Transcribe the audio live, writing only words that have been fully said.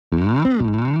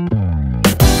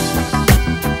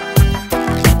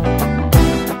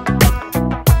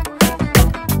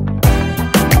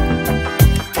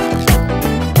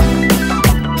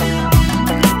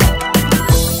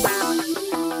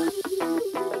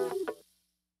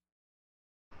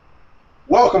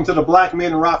Welcome to the Black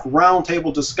Men Rock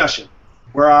Roundtable discussion,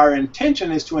 where our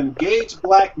intention is to engage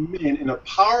black men in a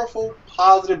powerful,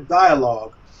 positive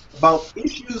dialogue about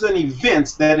issues and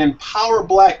events that empower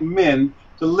black men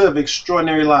to live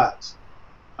extraordinary lives.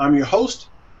 I'm your host,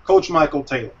 Coach Michael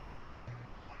Taylor.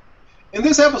 In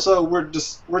this episode,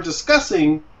 we're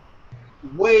discussing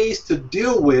ways to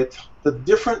deal with the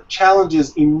different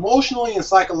challenges emotionally and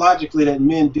psychologically that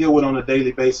men deal with on a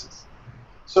daily basis.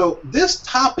 So this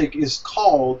topic is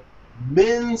called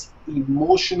men's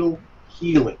emotional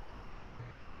healing.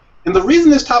 And the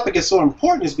reason this topic is so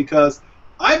important is because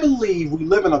I believe we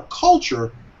live in a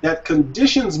culture that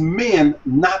conditions men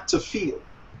not to feel.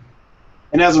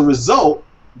 And as a result,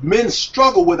 men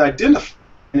struggle with identifying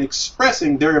and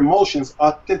expressing their emotions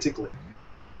authentically.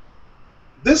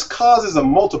 This causes a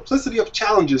multiplicity of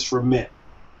challenges for men,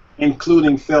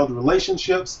 including failed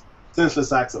relationships,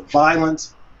 senseless acts of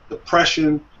violence,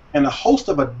 depression, and a host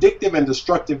of addictive and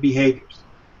destructive behaviors.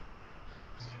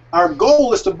 Our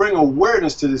goal is to bring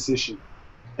awareness to this issue,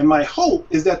 and my hope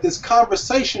is that this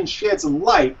conversation sheds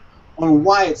light on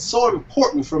why it's so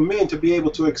important for men to be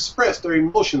able to express their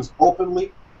emotions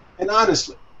openly and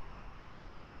honestly.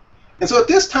 And so at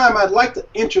this time, I'd like to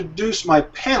introduce my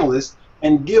panelists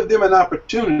and give them an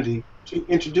opportunity to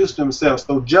introduce themselves.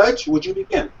 So, Judge, would you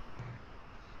begin?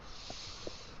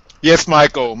 Yes,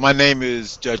 Michael. My name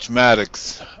is Judge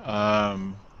Maddox.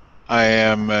 I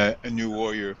am a New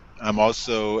Warrior. I'm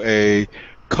also a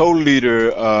co-leader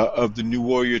of the New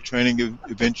Warrior Training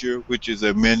Adventure, which is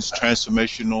a men's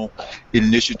transformational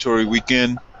initiatory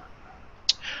weekend.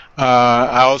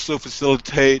 I also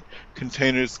facilitate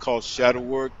containers called Shadow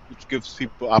Work, which gives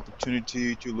people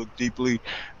opportunity to look deeply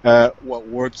at what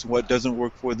works and what doesn't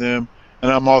work for them.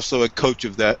 And I'm also a coach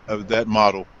of that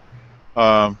model.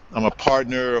 I'm a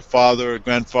partner, a father, a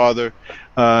grandfather,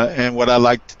 and what I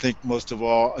like to think most of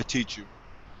all, a teacher.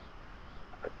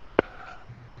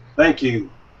 Thank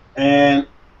you. And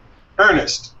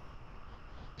Ernest.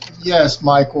 Yes,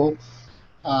 Michael.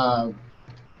 My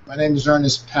name is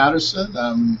Ernest Patterson.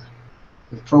 I'm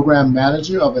the program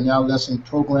manager of an adolescent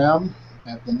program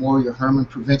at Memorial Hermann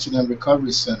Prevention and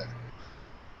Recovery Center.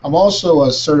 I'm also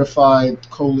a certified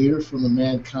co-leader from the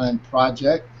Mankind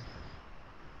Project.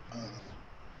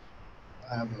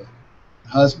 I have a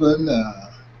husband,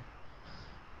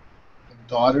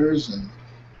 daughters, and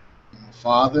a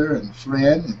father and a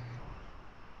friend,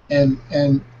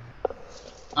 and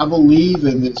I believe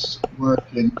in this work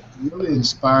and really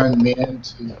inspiring men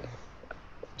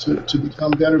to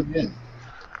become better men.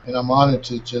 And I'm honored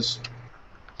to just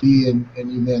be in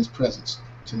you men's presence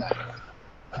tonight.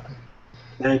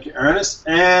 Thank you, Ernest.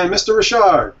 And Mr.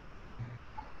 Richard.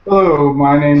 Hello,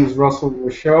 my name is Russell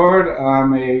Richard.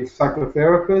 I'm a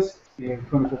psychotherapist in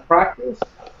clinical practice.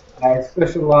 I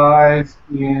specialize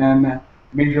in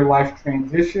major life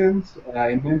transitions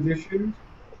and men's issues.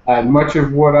 Much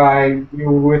of what I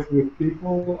deal with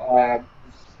people,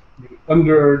 the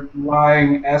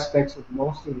underlying aspects of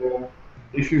most of the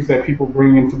issues that people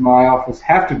bring into my office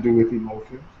have to do with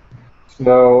emotions.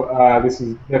 So this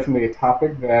is definitely a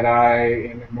topic that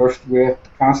I am immersed with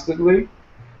constantly.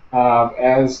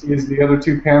 As is the other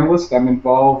two panelists, I'm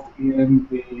involved in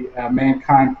the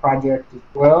Mankind Project as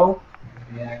well,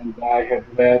 and I have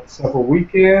led several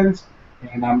weekends,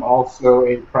 and I'm also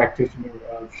a practitioner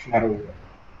of shadow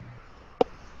work.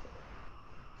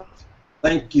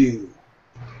 Thank you.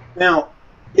 Now,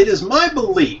 it is my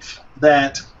belief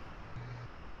that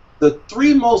the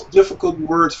three most difficult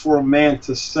words for a man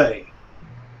to say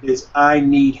is "I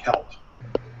need help,"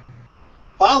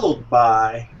 followed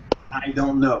by "I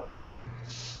don't know."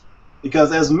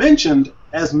 Because as mentioned,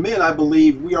 as men, I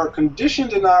believe we are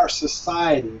conditioned in our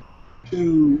society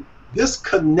to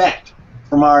disconnect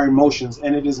from our emotions,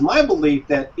 and it is my belief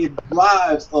that it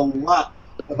drives a lot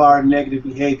of our negative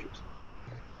behaviors.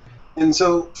 And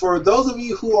so for those of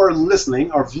you who are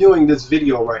listening or viewing this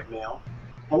video right now,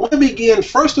 I want to begin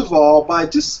first of all by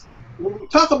just, when we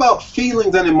talk about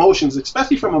feelings and emotions,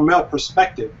 especially from a male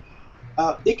perspective,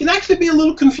 it can actually be a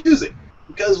little confusing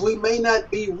because we may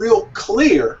not be real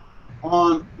clear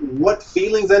on what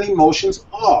feelings and emotions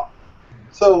are.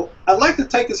 So I'd like to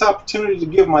take this opportunity to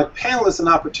give my panelists an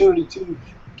opportunity to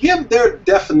give their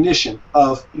definition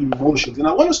of emotions. And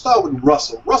I want to start with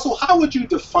Russell. Russell, how would you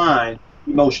define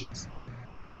emotions?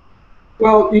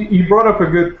 Well, you brought up a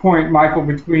good point, Michael,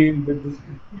 between the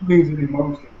feelings and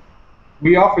emotions.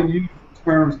 We often use the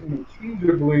terms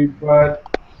interchangeably, but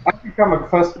I've become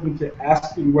accustomed to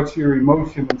asking what's your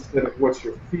emotion instead of what's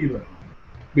your feeling.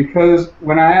 Because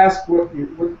when I ask what is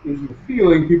your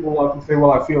feeling, people often say,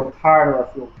 well, I feel tired, or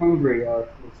I feel hungry, or I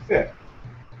feel sick.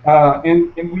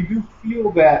 And we do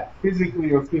feel that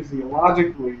physically or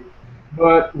physiologically,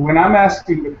 but when I'm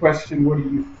asking the question, what do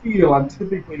you feel, I'm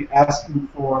typically asking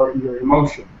for your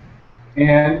emotion.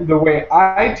 And the way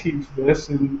I teach this,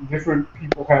 and different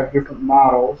people have different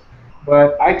models,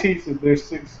 but I teach that there's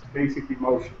 6 basic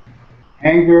emotions: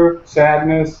 anger,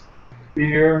 sadness,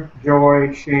 fear,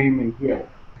 joy, shame, and guilt.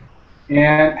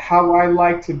 And how I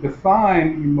like to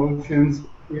define emotions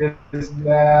is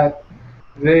that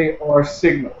they are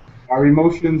signals. Our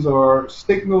emotions are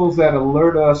signals that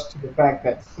alert us to the fact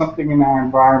that something in our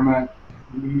environment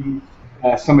needs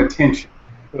some attention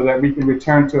so that we can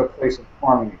return to a place of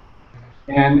harmony.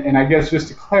 And I guess just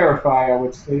to clarify, I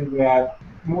would say that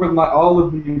more than all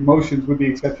of the emotions, with the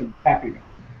exception of happiness,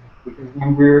 because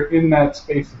when we're in that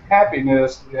space of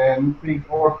happiness, then things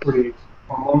are pretty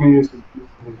harmonious and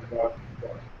peaceful and productive.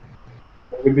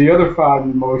 But with the other 5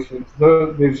 emotions,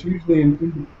 there's usually an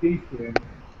indication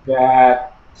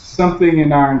that something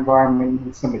in our environment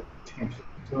needs some attention.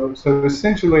 So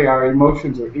essentially, our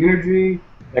emotions are energy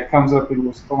that comes up in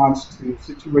response to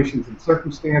situations and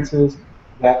circumstances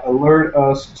that alert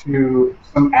us to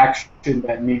some action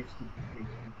that needs to be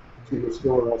taken to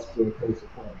restore us to a place of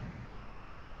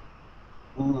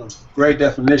harmony. Great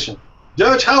definition.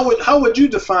 Judge, how would you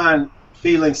define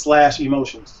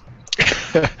feelings/emotions?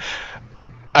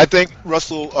 I think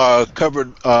Russell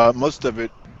covered most of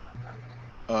it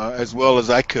as well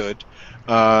as I could.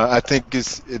 I think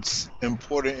it's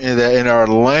important in that in our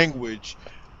language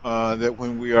that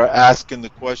when we are asking the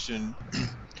question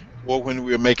or when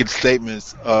we are making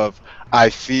statements of "I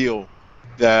feel,"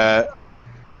 that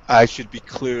I should be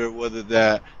clear whether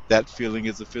that feeling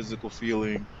is a physical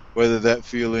feeling, whether that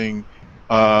feeling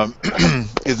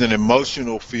is an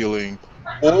emotional feeling,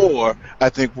 or I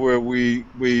think where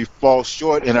we fall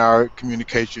short in our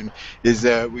communication is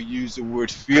that we use the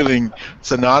word feeling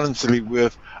synonymously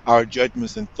with our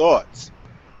judgments and thoughts.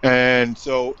 And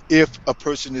so if a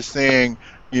person is saying,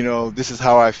 this is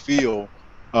how I feel,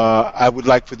 I would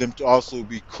like for them to also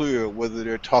be clear whether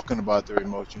they're talking about their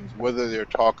emotions, whether they're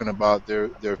talking about their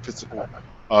physical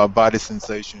body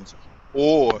sensations,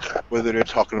 or whether they're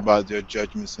talking about their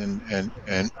judgments and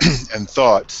and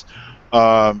thoughts.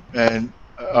 And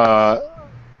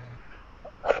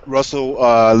Russell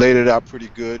laid it out pretty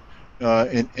good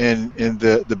in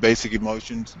the basic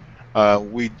emotions.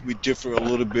 We differ a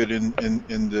little bit in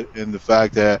the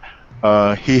fact that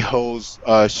he holds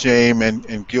shame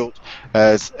and guilt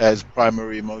as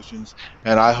primary emotions,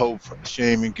 and I hold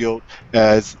shame and guilt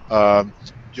as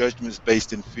judgments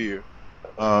based in fear.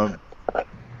 Um,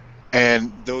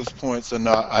 and those points are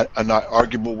not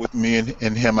arguable with me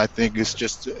and him. I think it's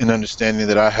just an understanding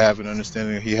that I have, an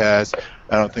understanding that he has.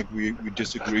 I don't think we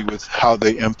disagree with how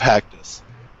they impact us.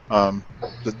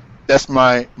 So that's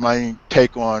my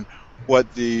take on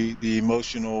what the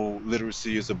emotional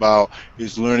literacy is about,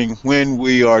 is learning when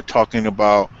we are talking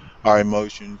about our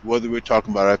emotions, whether we're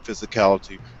talking about our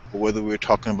physicality or whether we're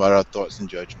talking about our thoughts and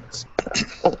judgments.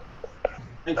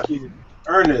 Thank you.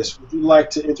 Ernest, would you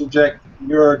like to interject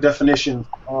your definition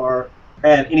or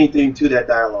add anything to that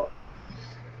dialogue?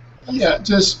 Yeah,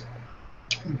 just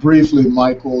briefly,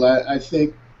 Michael, I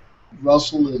think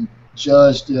Russell and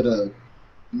Judge did a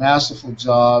masterful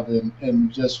job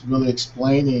in just really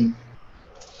explaining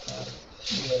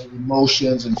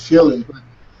emotions and feelings.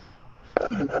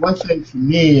 But one thing for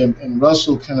me, and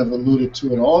Russell kind of alluded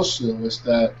to it also, is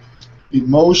that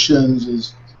emotions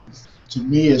is, to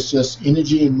me, is just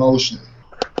energy in motion.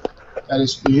 That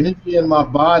is the energy in my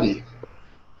body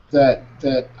that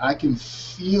I can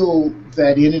feel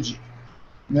that energy.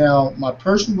 Now, my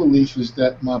personal belief is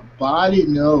that my body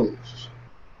knows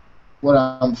what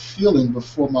I'm feeling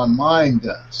before my mind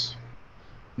does.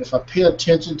 If I pay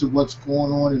attention to what's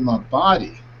going on in my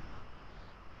body,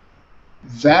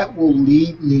 that will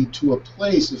lead me to a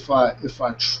place, if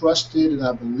I trust it and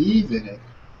I believe in it,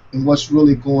 and what's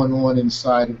really going on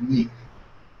inside of me.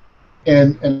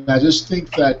 And I just think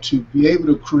that to be able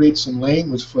to create some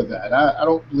language for that, I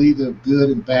don't believe they're good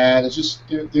and bad. It's just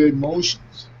they're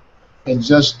emotions, and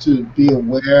just to be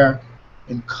aware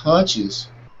and conscious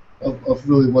of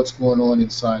really what's going on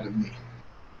inside of me.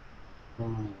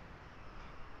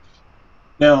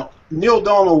 Now, Neil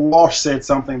Donald Walsh said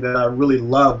something that I really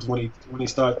loved when he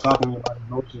started talking about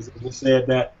emotions. And he said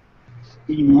that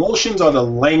emotions are the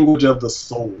language of the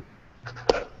soul,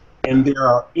 and they're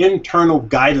our internal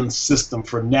guidance system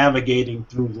for navigating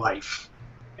through life.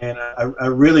 And I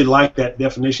really like that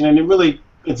definition, and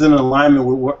it's in alignment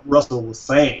with what Russell was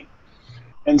saying.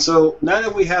 And so now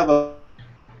that we have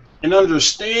an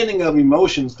understanding of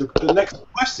emotions, the next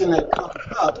question that comes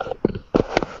up is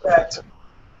that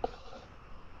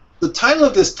The title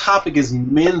of this topic is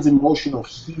Men's Emotional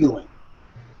Healing.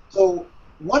 So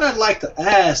what I'd like to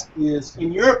ask is,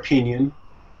 in your opinion,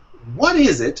 what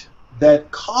is it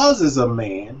that causes a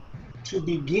man to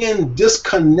begin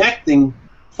disconnecting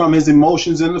from his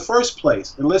emotions in the first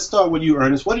place? And let's start with you,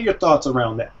 Ernest. What are your thoughts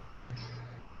around that?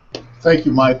 Thank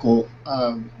you, Michael.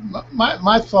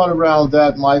 My thought around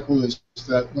that, Michael, is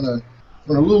that when a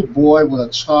little boy, when a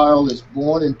child is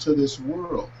born into this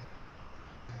world,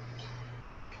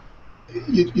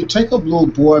 you take a little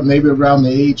boy maybe around the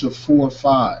age of 4 or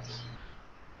 5,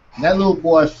 and that little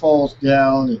boy falls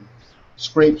down and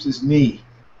scrapes his knee.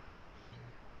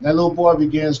 And that little boy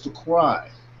begins to cry.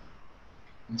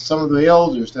 And some of the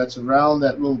elders that's around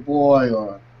that little boy,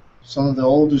 or some of the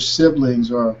older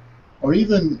siblings, or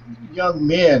even young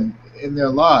men in their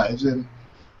lives, and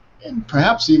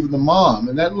perhaps even the mom,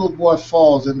 and that little boy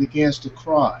falls and begins to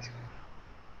cry.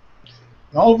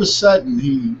 And all of a sudden,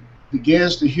 he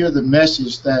begins to hear the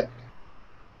message that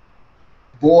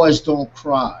boys don't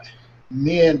cry,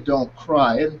 men don't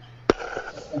cry. And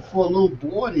for a little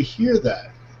boy to hear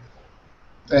that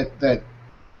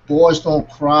boys don't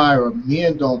cry or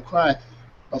men don't cry,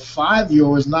 a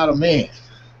 5-year-old is not a man.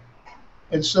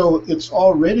 And so it's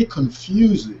already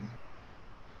confusing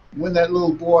when that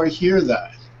little boy hears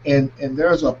that. And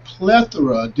there's a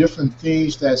plethora of different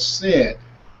things that's said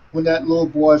when that little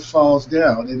boy falls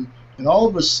down. And all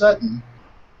of a sudden,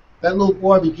 that little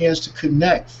boy begins to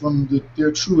connect from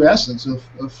their true essence of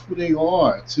who they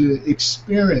are, to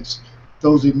experience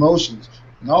those emotions.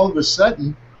 And all of a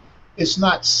sudden, it's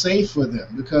not safe for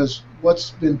them, because what's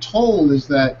been told is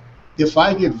that if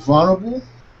I get vulnerable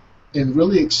and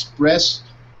really express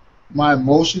my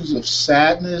emotions of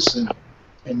sadness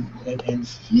and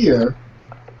fear,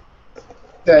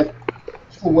 that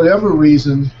for whatever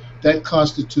reason, that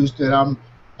constitutes that I'm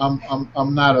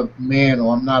not a man,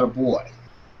 or I'm not a boy.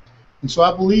 And so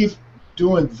I believe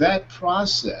during that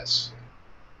process,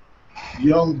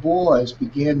 young boys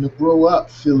began to grow up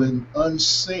feeling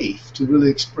unsafe to really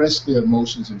express their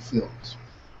emotions and feelings.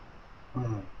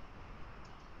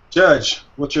 Judge,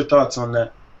 what's your thoughts on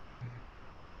that?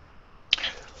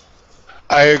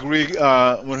 I agree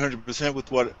 100%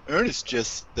 with what Ernest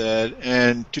just said,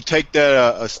 and to take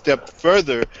that a step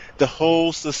further, the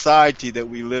whole society that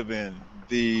we live in,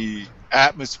 the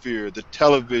atmosphere, the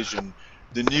television,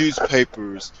 the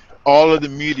newspapers, all of the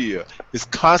media is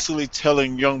constantly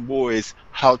telling young boys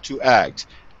how to act,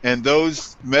 and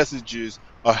those messages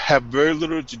have very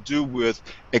little to do with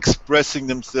expressing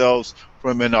themselves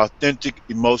from an authentic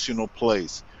emotional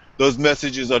place. Those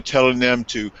messages are telling them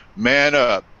to man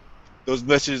up. Those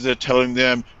messages are telling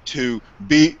them to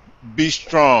be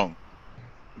strong.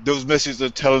 Those messages are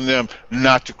telling them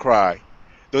not to cry.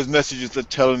 Those messages are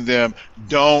telling them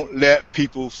don't let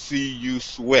people see you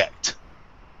sweat.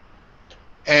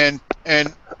 And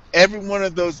every one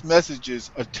of those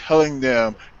messages are telling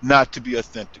them not to be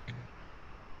authentic.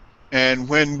 And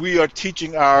when we are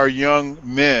teaching our young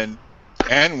men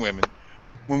and women,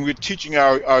 when we're teaching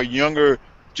our younger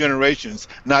generations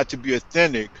not to be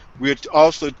authentic, we're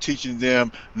also teaching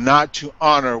them not to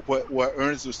honor what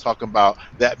Ernest was talking about,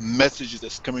 that message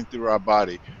that's coming through our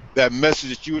body, that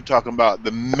message that you were talking about,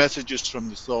 the messages from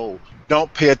the soul.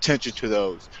 Don't pay attention to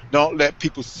those. Don't let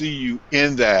people see you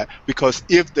in that, because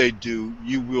if they do,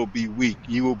 you will be weak.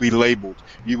 You will be labeled.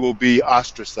 You will be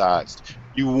ostracized.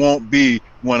 You won't be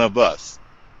one of us.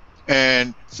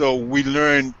 And so we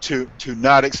learn to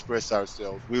not express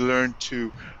ourselves. We learn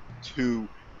to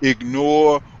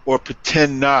ignore or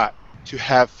pretend not to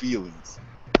have feelings.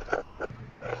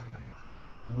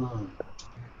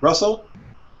 Russell?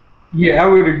 Yeah, I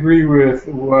would agree with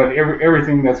what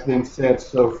everything that's been said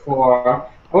so far.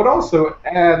 I would also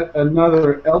add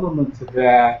another element to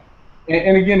that,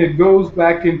 and again, it goes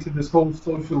back into this whole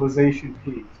socialization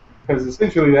piece, because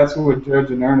essentially that's what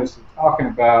Judge and Ernest are talking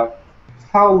about, is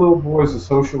how little boys are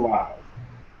socialized.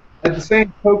 At the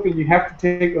same token, you have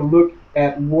to take a look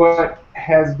at what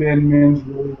has been men's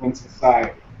role in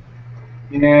society.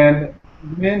 And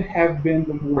men have been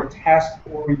the more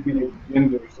task-oriented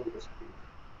gender, so to speak.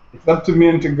 It's up to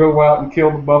men to go out and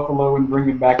kill the buffalo and bring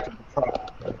it back to the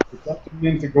tribe. It's up to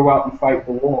men to go out and fight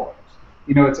the wars.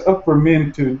 You know, it's up to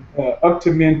men to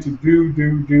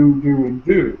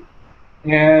do.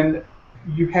 And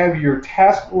you have your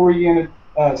task-oriented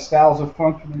styles of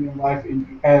functioning in life, and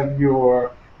you have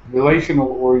your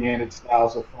relational-oriented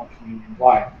styles of functioning in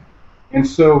life. And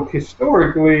so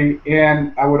historically,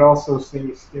 and I would also say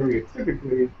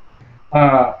stereotypically,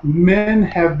 men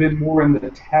have been more in the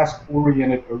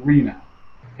task-oriented arena.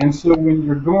 And so when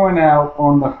you're going out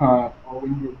on the hunt, or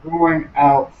when you're going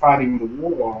out fighting the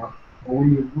war, or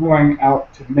when you're going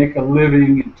out to make a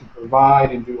living and to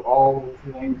provide and do all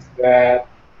the things that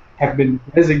have been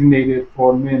designated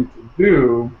for men to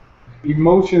do,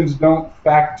 emotions don't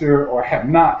factor or have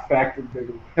not factored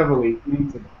very heavily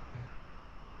into that.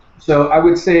 So I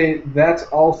would say that's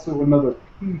also another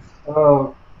piece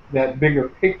of that bigger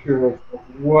picture of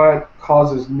what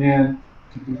causes men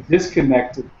to be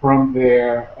disconnected from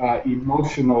their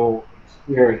emotional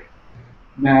experience.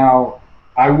 Now,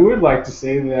 I would like to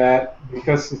say that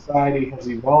because society has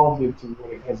evolved into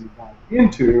what it has evolved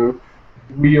into,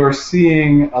 we are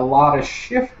seeing a lot of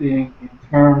shifting in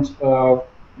terms of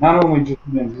not only just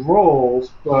men's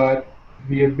roles, but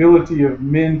the ability of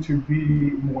men to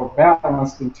be more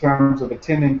balanced in terms of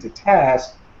attending to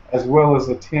tasks as well as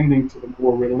attending to the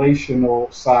more relational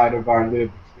side of our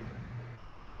lived experience.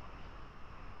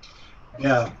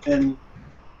 Yeah, and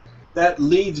that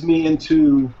leads me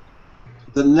into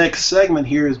the next segment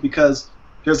here is because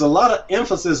there's a lot of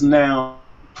emphasis now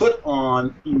put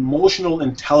on emotional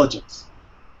intelligence.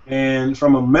 And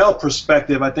from a male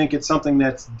perspective, I think it's something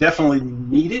that's definitely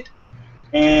needed.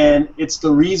 And it's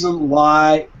the reason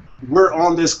why we're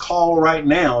on this call right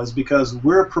now is because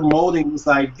we're promoting this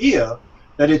idea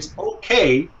that it's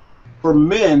okay for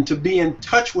men to be in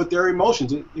touch with their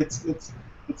emotions.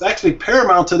 It's actually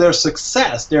paramount to their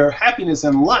success, their happiness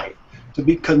in life, to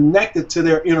be connected to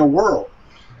their inner world.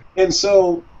 And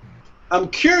so I'm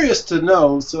curious to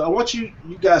know, so I want you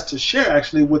guys to share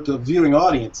actually with the viewing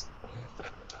audience.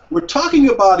 We're talking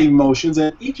about emotions,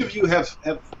 and each of you have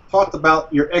talked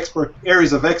about your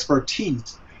areas of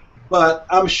expertise. But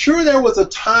I'm sure there was a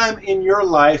time in your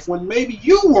life when maybe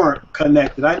you weren't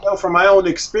connected. I know from my own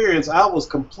experience, I was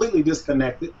completely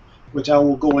disconnected, which I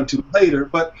will go into later.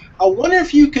 But I wonder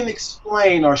if you can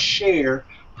explain or share,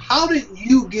 how did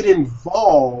you get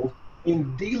involved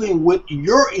in dealing with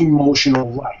your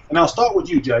emotional life? And I'll start with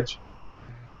you, Judge.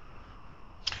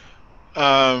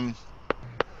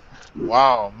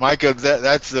 Wow, Micah,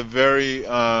 that's a very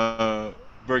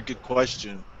very good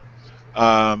question.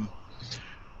 Um,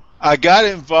 I got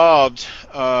involved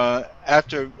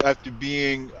after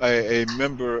being a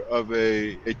member of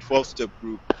a 12-step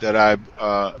group that I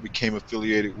became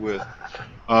affiliated with.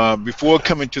 Before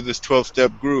coming to this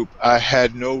 12-step group, I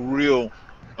had no real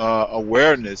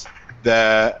awareness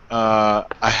that I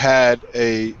had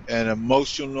an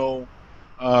emotional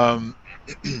um,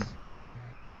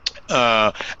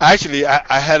 actually,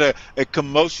 I had a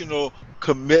emotional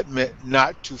commitment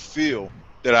not to feel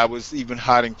that I was even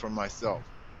hiding from myself.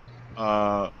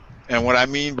 Uh, and what I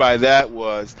mean by that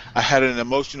was I had an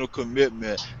emotional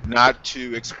commitment not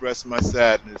to express my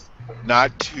sadness,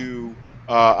 not to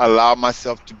allow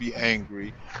myself to be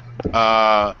angry,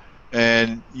 uh,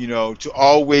 and to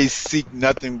always seek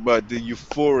nothing but the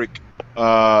euphoric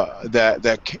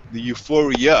the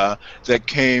euphoria that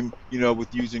came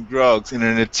with using drugs in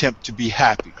an attempt to be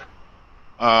happy.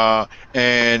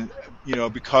 And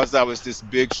because I was this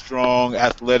big, strong,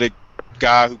 athletic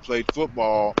guy who played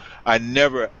football, I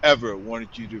never ever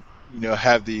wanted you to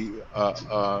have the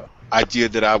idea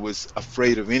that I was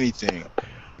afraid of anything.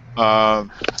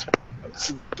 Um,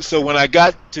 so when I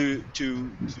got to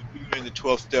doing the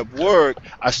 12-step work,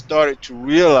 I started to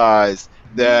realize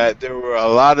that there were a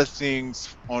lot of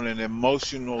things on an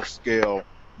emotional scale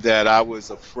that I was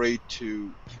afraid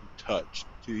to touch,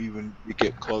 to even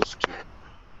get close to.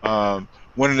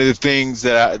 One of the things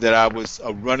that I was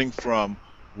running from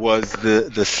was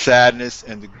the sadness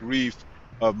and the grief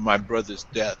of my brother's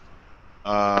death.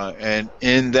 And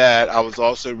in that, I was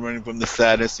also running from the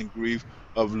sadness and grief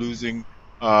of losing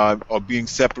or being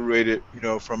separated,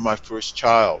 from my first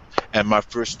child and my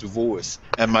first divorce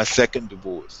and my second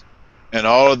divorce, and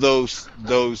all of those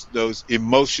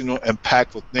emotional,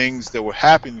 impactful things that were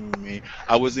happening to me.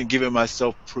 I wasn't giving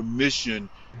myself permission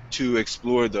to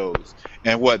explore those,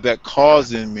 and what that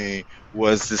caused in me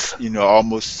was this,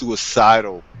 almost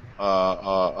suicidal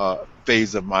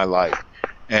phase of my life,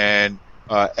 and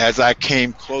as I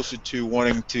came closer to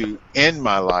wanting to end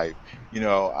my life,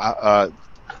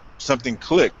 something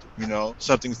clicked.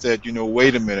 Something said,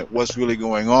 wait a minute, what's really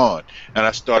going on? And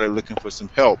I started looking for some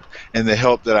help. And the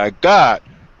help that I got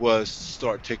was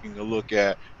start taking a look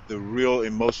at the real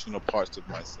emotional parts of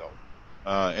myself.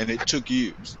 And it took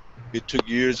years. It took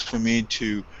years for me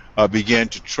to begin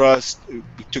to trust.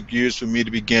 It took years for me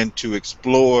to begin to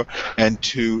explore and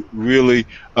to really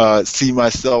see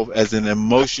myself as an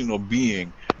emotional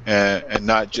being, and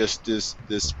not just this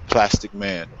plastic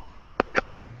man.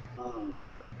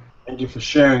 Thank you for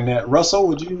sharing that. Russell,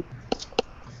 would you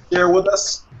share with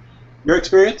us your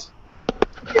experience?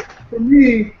 For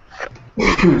me,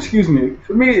 excuse me,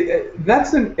 for me,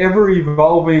 that's an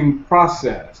ever-evolving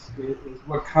process, is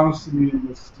what comes to me in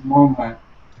this moment.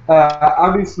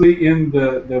 Obviously, in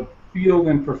the field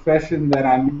and profession that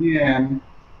I'm in,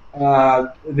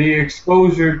 the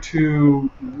exposure to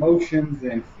emotions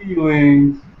and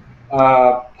feelings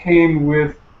came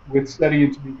with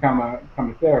studying to become a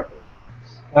therapist.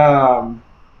 Um,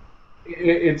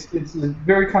 it's a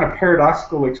very kind of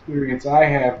paradoxical experience I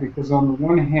have, because on the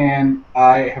one hand,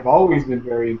 I have always been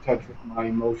very in touch with my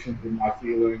emotions and my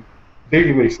feelings,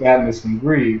 particularly sadness and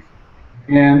grief.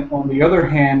 And on the other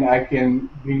hand, I can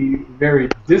be very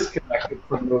disconnected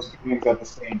from those feelings at the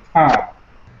same time.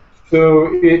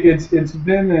 So it's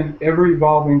been an ever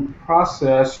evolving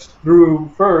process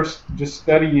through first just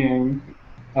studying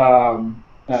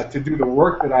to do the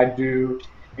work that I do,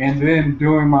 and then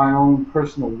doing my own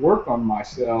personal work on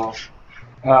myself.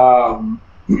 Um,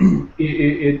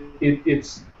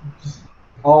 it's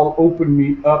all opened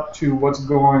me up to what's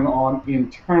going on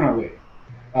internally,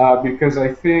 because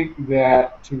I think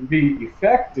that to be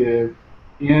effective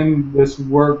in this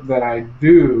work that I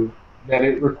do, that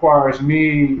it requires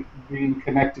me being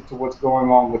connected to what's going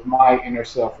on with my inner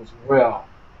self as well.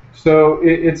 So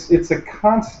it's a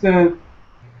constant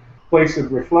place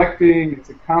of reflecting. It's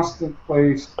a constant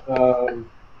place of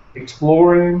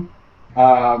exploring.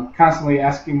 Constantly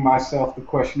asking myself the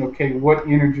question: okay, what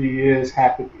energy is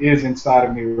inside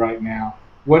of me right now?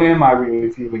 What am I really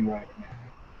feeling right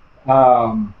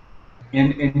now?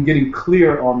 And getting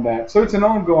clear on that. So it's an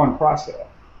ongoing process.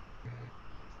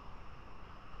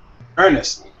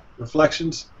 Ernest,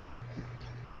 reflections?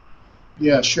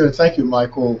 Yeah, sure. Thank you,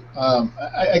 Michael.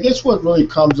 I guess what really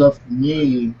comes up for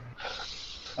me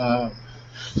um,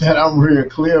 that I'm really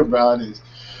clear about is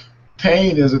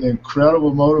pain is an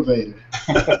incredible motivator.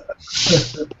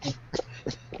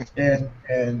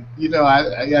 And you know,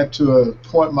 I got to a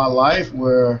point in my life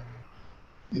where,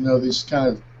 you know, this kind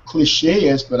of cliche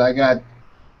is, but I got,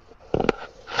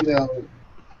 you know,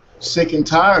 sick and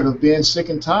tired of being sick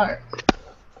and tired.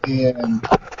 And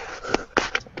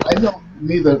I know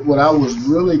me that what I was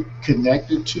really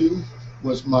connected to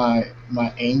was my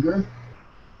anger.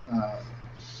 Uh,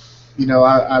 you know,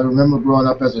 I remember growing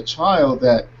up as a child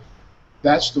that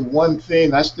that's the one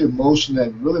thing, that's the emotion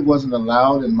that really wasn't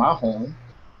allowed in my home,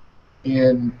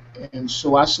 and and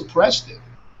so I suppressed it.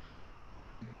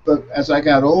 But as I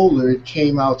got older, it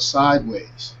came out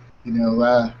sideways. You know,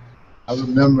 I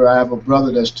remember I have a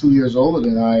brother that's 2 years older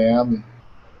than I am,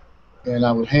 and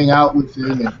I would hang out with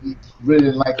him, and he really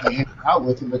didn't like me hanging out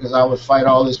with him because I would fight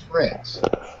all his friends.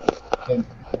 And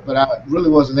but I really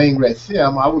wasn't angry at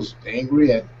them. I was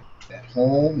angry at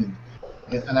home,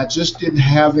 and I just didn't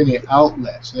have any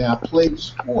outlets. And I played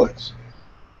sports,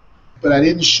 but I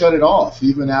didn't shut it off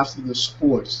even after the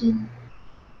sports, and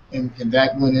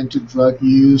that went into drug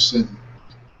use and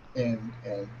and,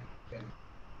 and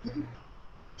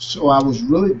so I was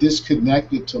really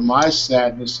disconnected to my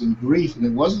sadness and grief, and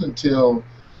it wasn't until,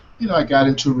 you know, I got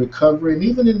into recovery, and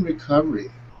even in recovery,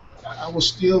 I was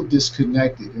still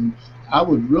disconnected. And I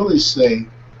would really say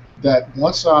that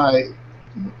once I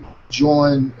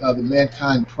joined the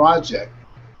Mankind Project,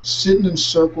 sitting in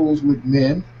circles with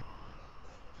men,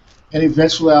 and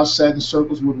eventually I sat in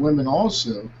circles with women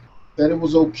also, that it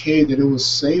was okay, that it was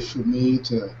safe for me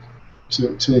to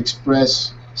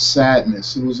express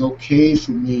sadness. It was okay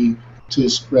for me to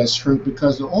express hurt,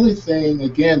 because the only thing,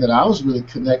 again, that I was really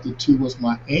connected to was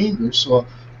my anger. So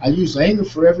I used anger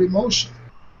for every emotion.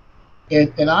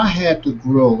 And I had to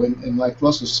grow. And like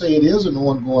Russell said, it is an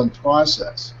ongoing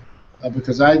process,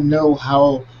 because I know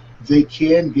how the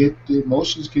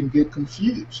emotions can get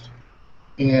confused.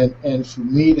 And for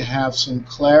me to have some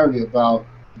clarity about,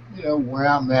 you know, where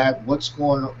I'm at, what's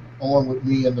going on with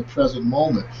me in the present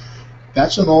moment,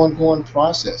 that's an ongoing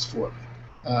process for me.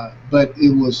 But it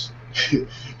was,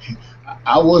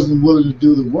 I wasn't willing to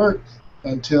do the work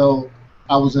until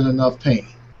I was in enough pain.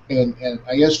 And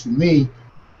I guess for me,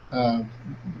 uh,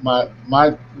 my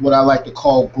what I like to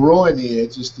call growing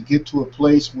edge is to get to a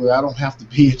place where I don't have to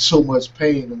be in so much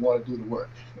pain to want to do the work.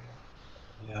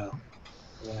 Yeah,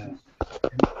 yeah.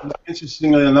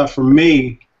 Interestingly enough, for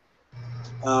me,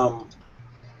 um,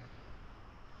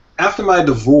 after my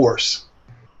divorce,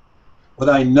 what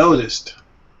I noticed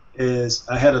is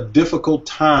I had a difficult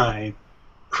time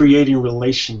creating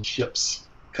relationships,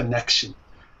 connection.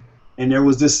 And there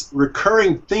was this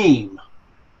recurring theme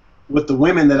with the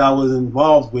women that I was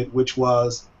involved with, which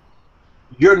was,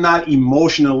 you're not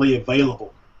emotionally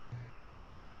available.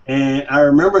 And I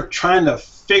remember trying to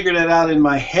figure that out in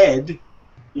my head.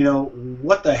 You know,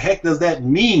 what the heck does that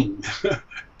mean?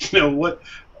 You know, what?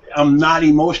 I'm not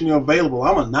emotionally available.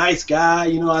 I'm a nice guy.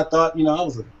 I thought, I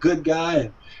was a good guy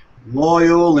and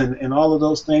loyal and all of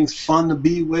those things, fun to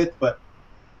be with, but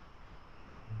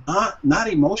not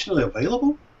emotionally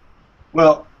available?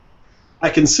 Well, I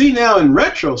can see now in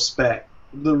retrospect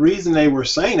the reason they were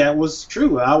saying that was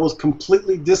true. I was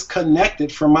completely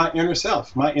disconnected from my inner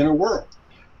self, my inner world.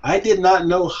 I did not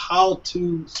know how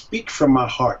to speak from my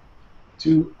heart,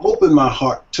 to open my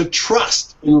heart, to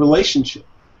trust in relationship.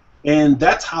 And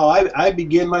that's how I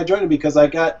began my journey, because I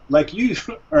got, like you,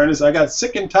 Ernest, I got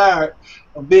sick and tired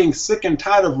of being sick and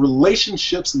tired of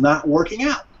relationships not working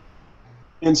out.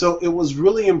 And so it was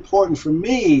really important for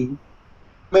me,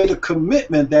 made a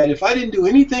commitment that if I didn't do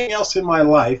anything else in my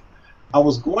life, I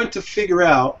was going to figure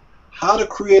out how to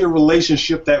create a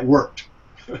relationship that worked.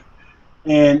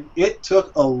 And it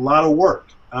took a lot of work.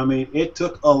 I mean, it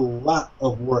took a lot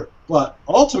of work. But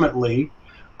ultimately,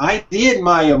 I did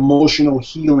my emotional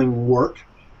healing work,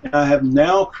 and I have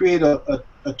now created a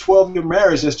 12-year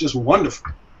marriage that's just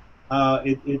wonderful.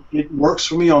 It works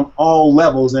for me on all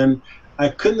levels, and I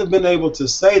couldn't have been able to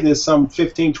say this some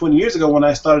 15, 20 years ago when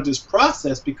I started this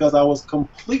process, because I was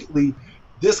completely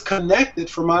disconnected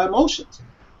from my emotions.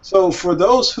 So for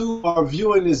those who are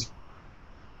viewing this,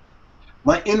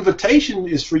 my invitation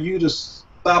is for you to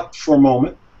stop for a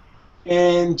moment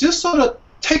and just sort of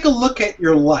take a look at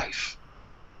your life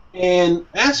and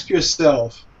ask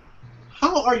yourself,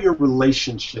 how are your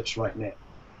relationships right now?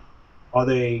 Are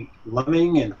they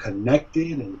loving and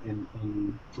connected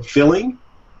and fulfilling?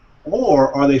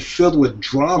 Or are they filled with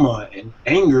drama and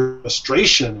anger,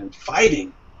 frustration, and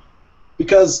fighting?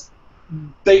 Because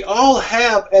they all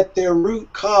have at their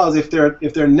root cause, if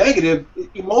they're negative,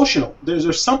 emotional.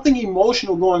 There's something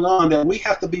emotional going on that we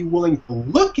have to be willing to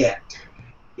look at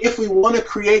if we want to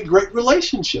create great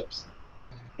relationships.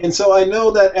 And so I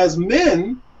know that as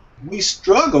men, we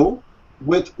struggle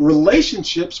with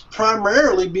relationships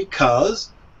primarily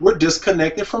because we're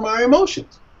disconnected from our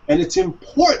emotions. And it's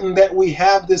important that we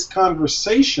have this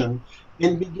conversation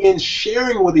and begin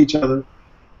sharing with each other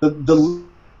the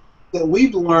that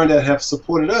we've learned that have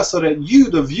supported us, so that you,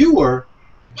 the viewer,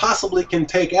 possibly can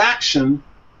take action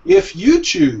if you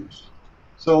choose,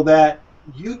 so that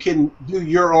you can do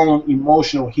your own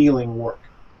emotional healing work.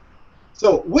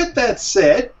 So with that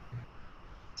said,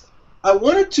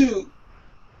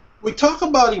 we talk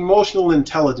about emotional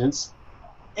intelligence,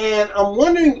 and I'm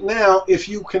wondering now if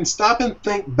you can stop and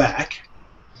think back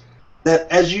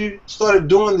that as you started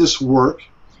doing this work,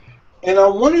 and I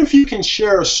wonder if you can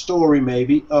share a story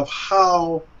maybe of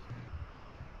how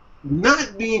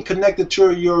not being connected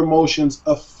to your emotions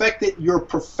affected your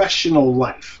professional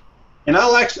life. And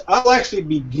I'll actually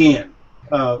begin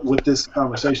with this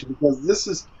conversation, because this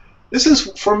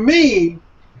is for me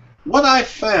what I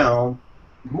found.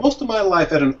 Most of my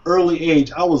life at an early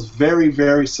age, I was very,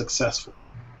 very successful.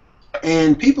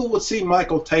 And people would see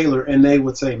Michael Taylor and they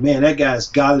would say, man, that guy's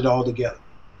got it all together.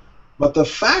 But the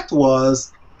fact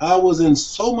was, I was in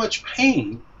so much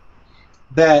pain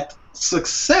that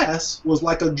success was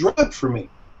like a drug for me.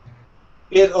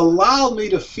 It allowed me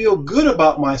to feel good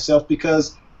about myself,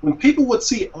 because when people would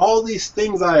see all these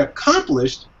things I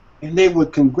accomplished, and they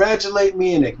would congratulate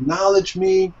me and acknowledge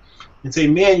me and say,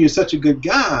 man, you're such a good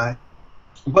guy.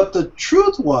 But the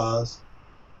truth was,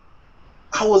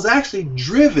 I was actually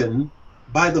driven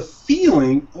by the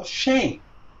feeling of shame.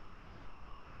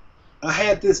 I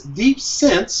had this deep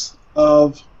sense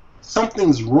of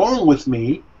something's wrong with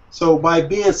me, so by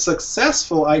being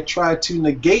successful, I tried to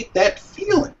negate that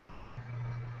feeling.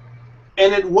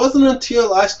 And it wasn't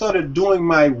until I started doing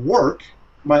my work,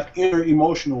 my inner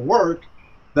emotional work,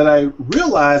 that I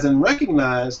realized and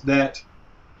recognized that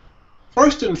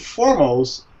first and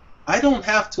foremost, I don't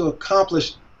have to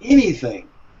accomplish anything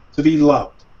to be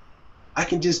loved. I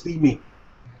can just be me.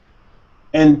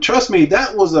 And trust me,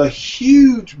 that was a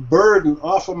huge burden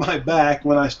off of my back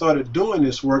when I started doing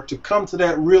this work, to come to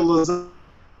that realization.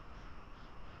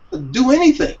 Do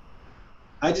anything.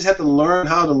 I just have to learn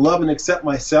how to love and accept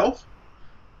myself.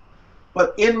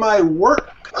 But in my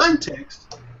work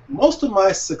context, most of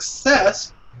my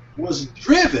success was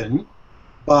driven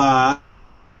by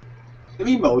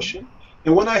emotion.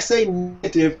 And when I say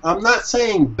negative, I'm not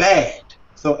saying bad.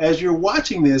 So as you're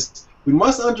watching this, we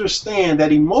must understand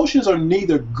that emotions are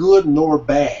neither good nor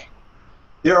bad.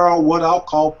 They are what I'll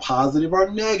call positive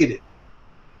or negative.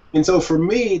 And so for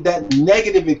me, that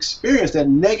negative experience, that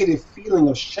negative feeling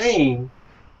of shame,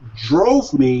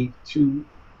 drove me to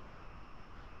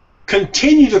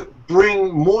continue to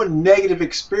bring more negative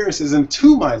experiences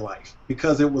into my life,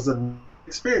 because it was a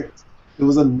experience. It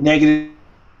was a negative.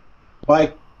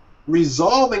 By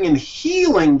resolving and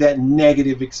healing that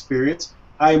negative experience,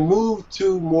 I moved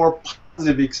to more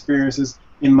positive experiences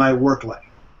in my work life.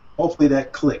 Hopefully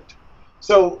that clicked.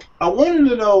 So I wanted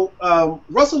to know,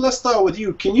 Russell, let's start with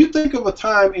you. Can you think of a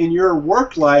time in your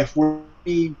work life where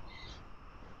your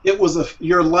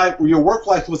work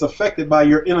life was affected by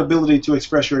your inability to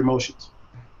express your emotions?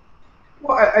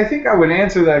 Well, I think I would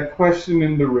answer that question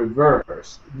in the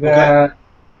reverse. Okay. That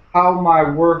how my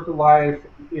work life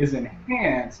is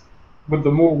enhanced with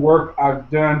the more work I've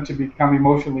done to become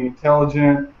emotionally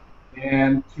intelligent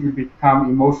and to become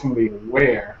emotionally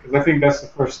aware. Because I think that's the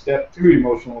first step to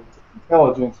emotional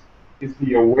intelligence is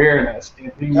the awareness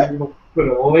and being Okay. able to put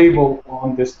a label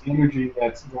on this energy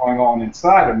that's going on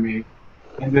inside of me.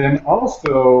 And then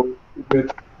also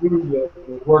with through the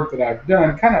work that I've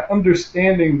done, kind of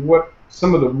understanding what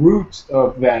some of the roots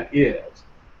of that is.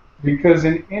 Because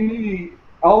in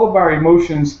all of our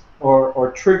emotions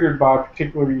are triggered by a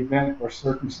particular event or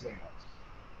circumstance.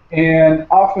 And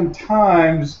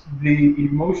oftentimes, the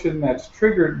emotion that's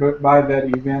triggered by that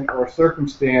event or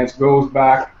circumstance goes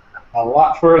back a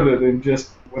lot further than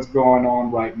just what's going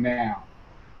on right now.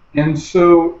 And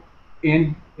so,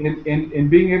 in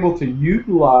being able to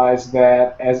utilize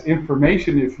that as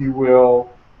information, if you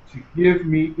will, to give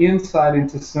me insight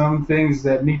into some things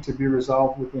that need to be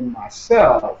resolved within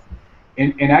myself,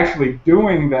 and actually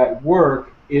doing that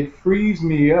work, it frees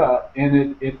me up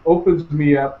and it opens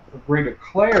me up for greater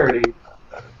clarity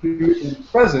in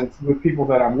presence with people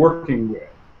that I'm working with.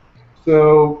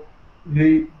 So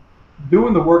the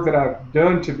doing the work that I've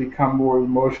done to become more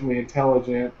emotionally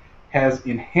intelligent has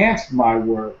enhanced my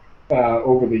work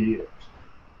over the years.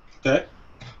 Okay.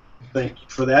 Thank you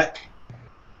for that.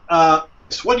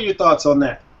 So what are your thoughts on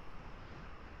that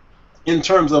in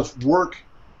terms of work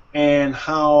and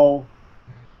how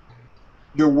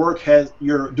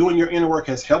your doing your inner work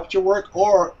has helped your work,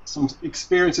 or some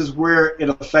experiences where it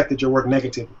affected your work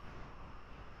negatively?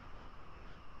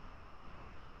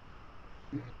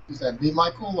 Is that me,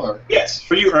 Michael, or? Yes,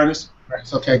 for you, Ernest.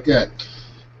 Right. Okay, good.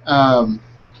 Um,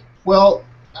 well,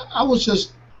 I was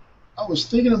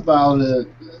thinking about the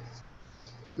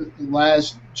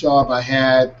last job I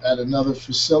had at another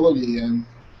facility, and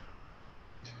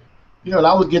and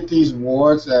I would get these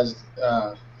awards as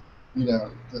you know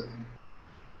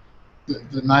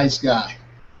the nice guy,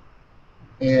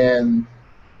 and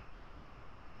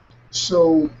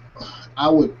so I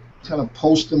would kind of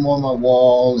post them on my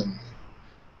wall,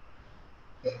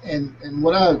 and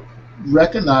what I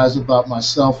recognized about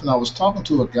myself, and I was talking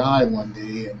to a guy one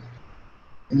day,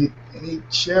 and he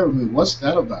shared with me, what's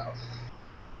that about?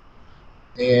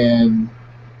 And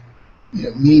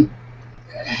me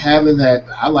having that,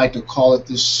 I like to call it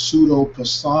this pseudo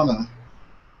persona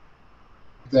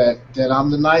that I'm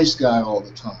the nice guy all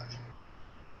the time,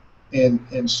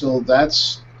 and so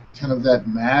that's kind of that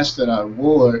mask that I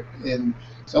wore, and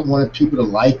so I wanted people to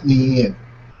like me,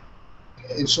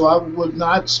 and so I would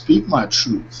not speak my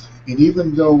truth, and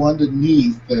even though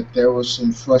underneath that there was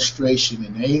some frustration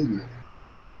and anger,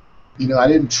 I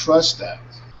didn't trust that,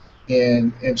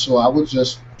 and so I would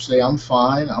just say I'm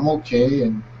fine, I'm okay,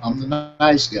 and I'm the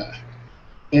nice guy,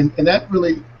 and that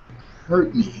really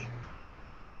hurt me,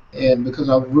 and because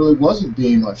I really wasn't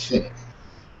being authentic,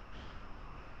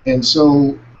 and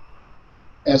so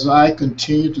as I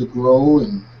continued to grow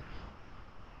and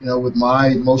with my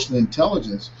emotional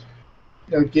intelligence,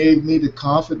 it gave me the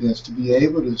confidence to be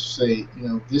able to say,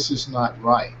 this is not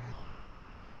right,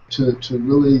 to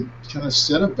really kind of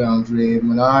set a boundary. And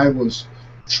when I was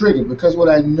triggered, because what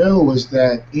I know is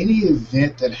that any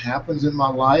event that happens in my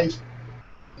life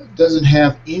doesn't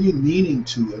have any meaning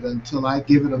to it until I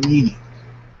give it a meaning.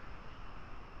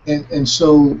 And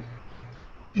so,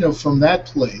 from that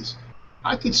place,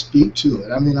 I could speak to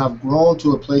it. I mean, I've grown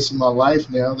to a place in my life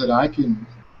now that I can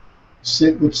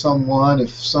sit with someone. If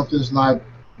something's not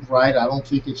right, I don't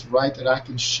think it's right, that I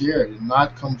can share it and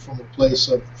not come from a place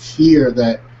of fear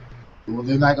that, well,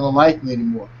 they're not going to like me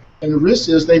anymore. And the risk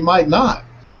is they might not.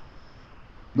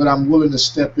 But I'm willing to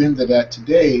step into that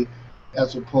today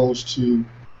as opposed to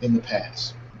in the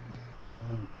past.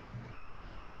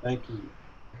 Thank you.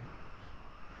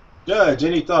 Judge,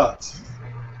 any thoughts?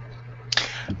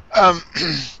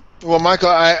 Well, Michael,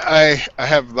 I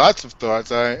have lots of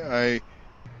thoughts.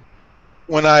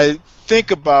 When I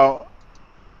think about,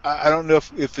 I don't know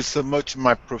if it's so much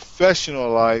my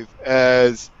professional life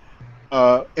as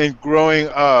in growing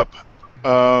up,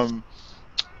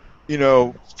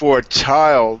 for a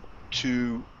child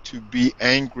to be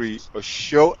angry or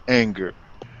show anger,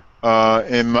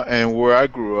 and where I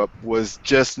grew up was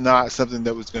just not something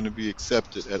that was going to be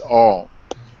accepted at all.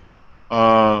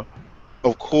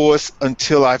 Of course,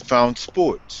 until I found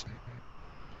sports.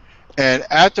 And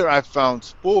after I found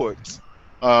sports,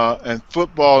 and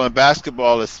football and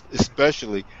basketball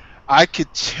especially, I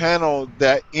could channel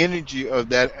that energy of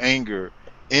that anger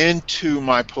into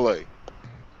my play.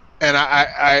 And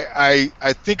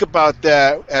I think about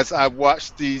that as I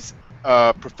watch these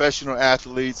professional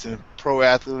athletes and pro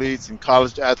athletes and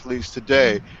college athletes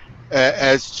today,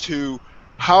 as to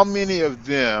how many of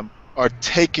them are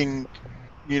taking,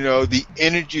 the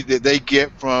energy that they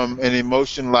get from an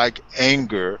emotion like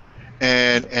anger,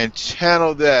 and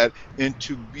channel that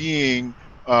into being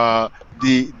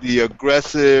the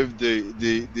aggressive,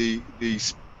 the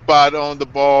spot on the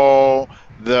ball,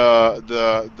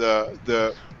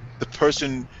 the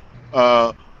person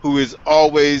who is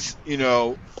always,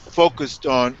 focused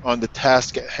on the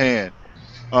task at hand.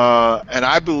 And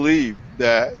I believe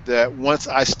that once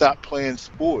I stopped playing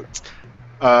sports,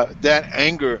 that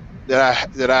anger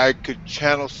that I could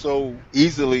channel so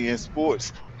easily in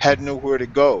sports had nowhere to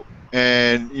go.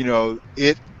 And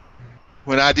it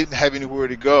when I didn't have anywhere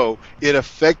to go, it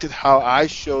affected how I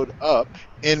showed up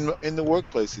in the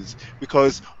workplaces.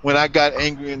 Because when I got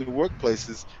angry in the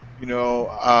workplaces,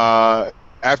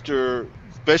 after,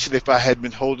 especially if I had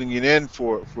been holding it in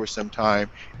for some time,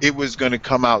 it was going to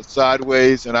come out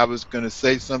sideways, and I was going to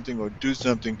say something or do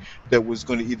something that was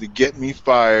going to either get me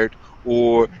fired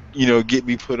or get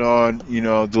me put on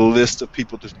the list of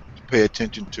people to pay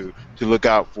attention to look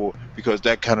out for, because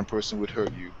that kind of person would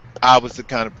hurt you. I was the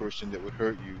kind of person that would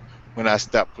hurt you when I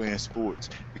stopped playing sports,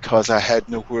 because I had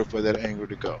nowhere for that anger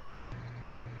to go.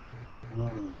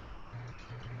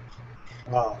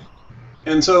 Wow.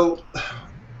 And so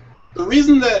the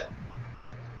reason that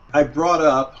I brought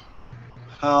up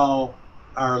how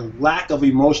our lack of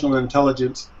emotional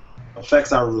intelligence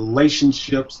affects our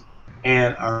relationships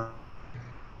and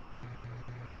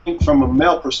from a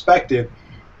male perspective,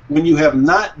 when you have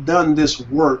not done this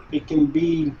work, it can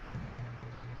be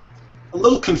a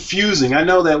little confusing. I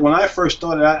know that when I first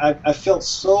started, I felt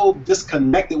so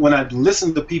disconnected when I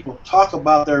listened to people talk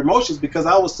about their emotions, because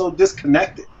I was so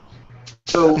disconnected.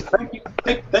 So thank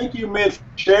you, men, for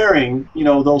sharing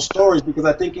those stories, because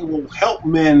I think it will help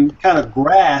men kind of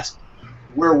grasp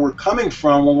where we're coming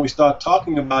from when we start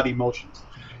talking about emotions.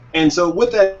 And so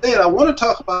with that said, I want to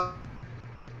talk about,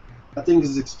 I think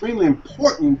is extremely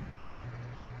important.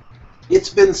 It's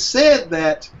been said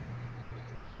that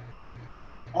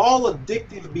all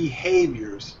addictive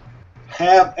behaviors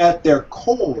have at their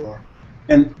core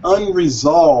an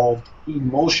unresolved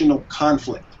emotional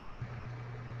conflict.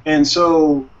 And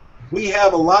so we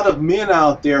have a lot of men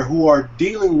out there who are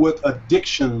dealing with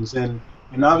addictions, and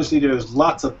obviously there's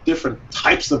lots of different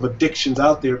types of addictions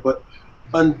out there, but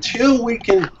until we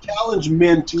can challenge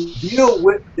men to deal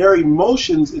with their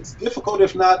emotions, it's difficult,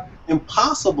 if not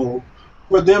impossible,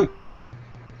 for them to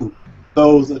do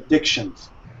those addictions.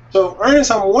 So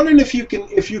Ernest, I'm wondering if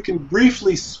you can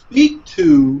briefly speak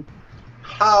to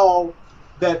how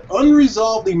that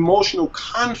unresolved emotional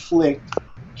conflict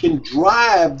can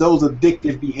drive those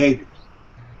addictive behaviors.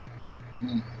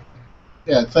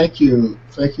 Yeah, thank you,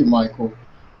 Michael.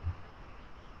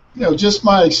 Just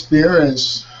my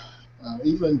experience,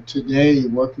 even today,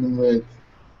 working with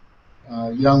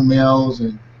young males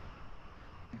and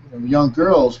young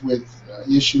girls with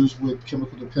issues with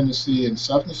chemical dependency and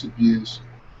substance abuse,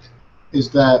 is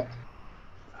that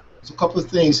a couple of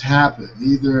things happen.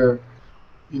 Either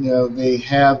they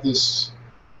have this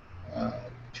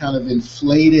kind of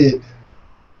inflated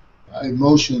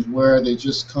emotions where they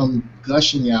just come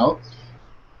gushing out,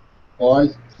 or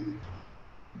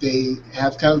they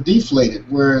have kind of deflated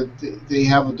where they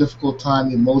have a difficult time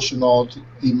emoting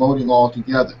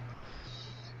altogether.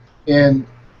 And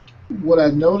what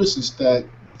I notice is that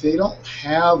they don't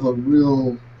have a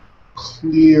real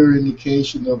clear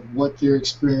indication of what they're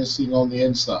experiencing on the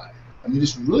inside. I mean,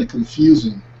 it's really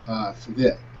confusing for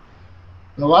them.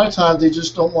 And a lot of times they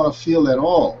just don't want to feel at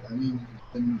all. I mean,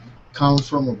 it comes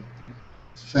from a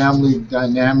family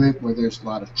dynamic where there's a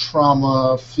lot of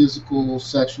trauma, physical,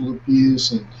 sexual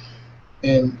abuse,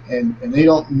 and they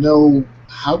don't know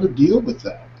how to deal with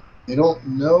that. They don't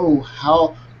know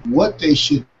what they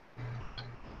should,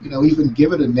 even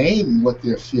give it a name, what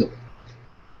they're feeling.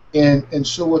 And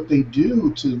so what they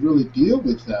do to really deal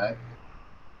with that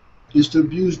is to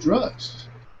abuse drugs.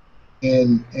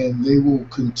 And they will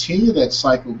continue that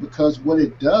cycle, because what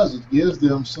it does, it gives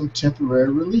them some temporary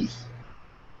relief.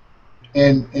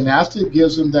 And after it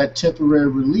gives them that temporary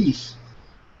relief,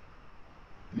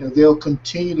 they'll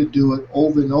continue to do it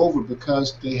over and over,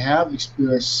 because they have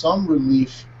experienced some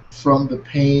relief from the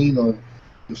pain or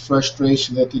the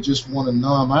frustration that they just want to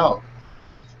numb out.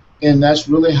 And that's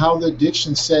really how the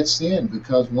addiction sets in,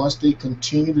 because once they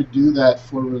continue to do that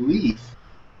for relief,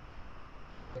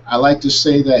 I like to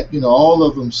say that, all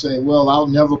of them say, well, I'll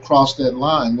never cross that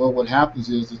line. Well, what happens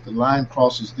is that the line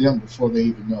crosses them before they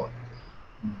even know it.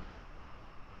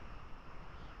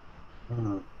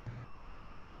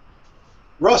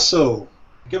 Russell,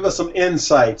 give us some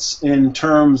insights in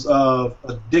terms of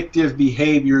addictive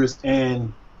behaviors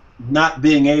and not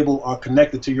being able or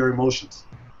connected to your emotions.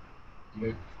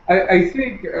 I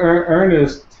think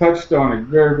Ernest touched on it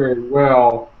very, very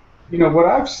well. What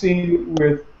I've seen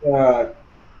with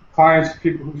clients,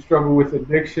 people who struggle with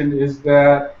addiction, is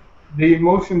that the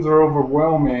emotions are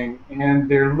overwhelming and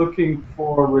they're looking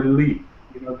for relief.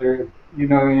 They're,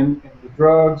 in the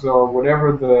drugs or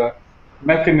whatever the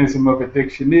mechanism of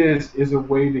addiction is a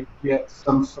way to get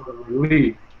some sort of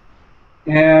relief.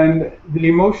 And the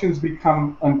emotions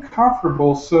become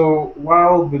uncomfortable. So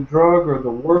while the drug or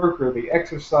the work or the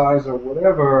exercise or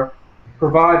whatever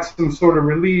provides some sort of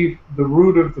relief, the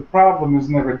root of the problem is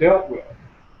never dealt with.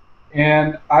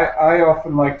 And I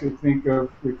often like to think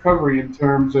of recovery in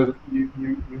terms of you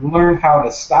learn how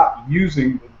to stop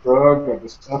using the drug or the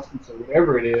substance or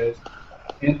whatever it is.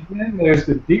 And then there's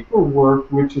the deeper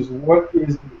work, which is what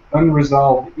is the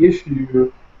unresolved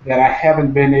issue that I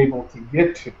haven't been able to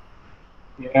get to.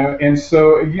 And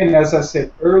so again, as I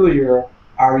said earlier,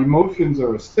 our emotions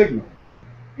are a signal.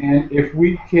 And if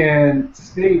we can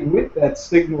stay with that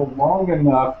signal long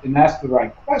enough and ask the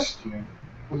right question,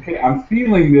 okay, I'm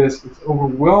feeling this, it's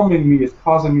overwhelming me, it's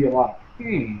causing me a lot of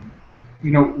pain.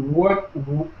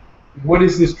 What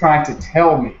is this trying to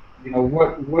tell me?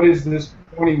 What is this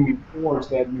pointing me towards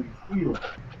that new feeling?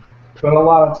 But a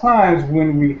lot of times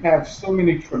when we have so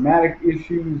many traumatic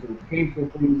issues or painful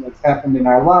things that's happened in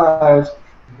our lives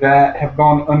that have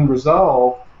gone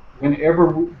unresolved,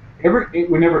 whenever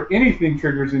anything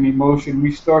triggers an emotion,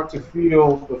 we start to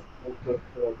feel the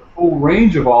full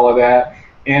range of all of that,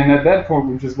 and at that point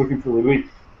we're just looking for relief.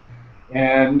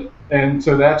 And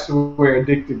so that's where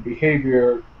addictive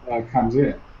behavior comes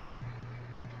in.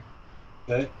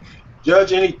 Okay.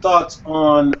 Judge, any thoughts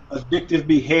on addictive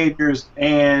behaviors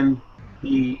and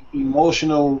the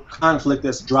emotional conflict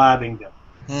that's driving them?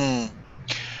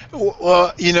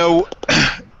 Well,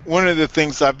 one of the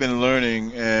things I've been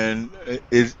learning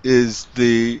is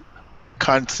the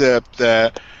concept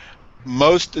that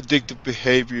most addictive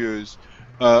behaviors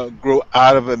grow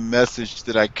out of a message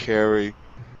that I carry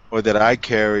or that I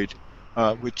carried,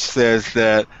 which says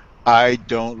that I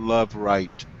don't love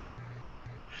right.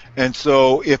 And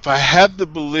so if I have the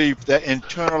belief, that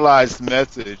internalized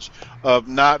message of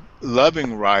not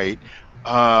loving right,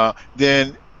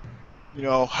 then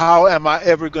how am I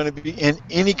ever going to be in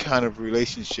any kind of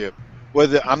relationship?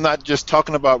 Whether I'm not just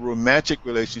talking about romantic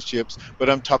relationships, but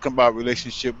I'm talking about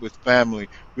relationship with family,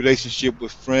 relationship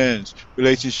with friends,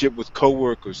 relationship with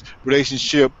coworkers,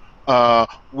 relationship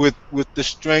with the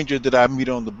stranger that I meet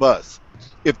on the bus.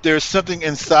 If there's something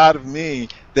inside of me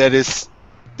that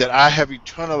I have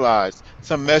internalized,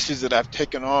 some message that I've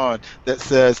taken on that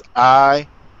says I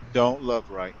don't love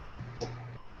right,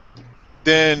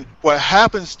 then what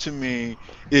happens to me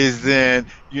is then,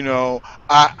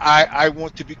 I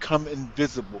want to become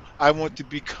invisible. I want to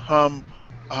become,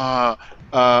 as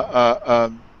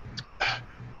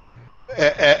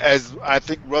I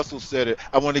think Russell said it,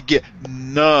 I want to get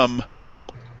numb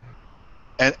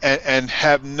and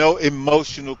have no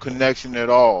emotional connection at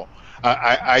all.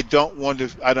 I don't want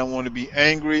to be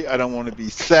angry. I don't want to be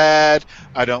sad.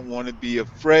 I don't want to be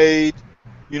afraid.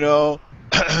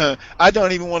 I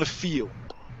don't even want to feel.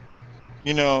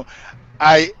 And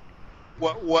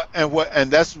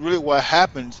that's really what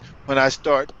happens when I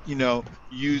start,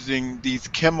 using these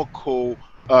chemical,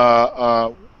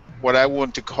 what I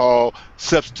want to call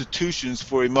substitutions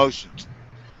for emotions.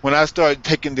 When I start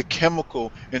taking the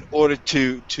chemical in order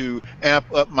to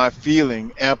amp up my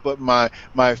feeling, amp up my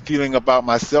feeling about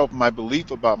myself, my belief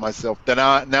about myself, then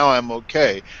now I'm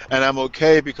okay. And I'm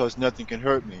okay because nothing can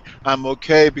hurt me. I'm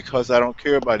okay because I don't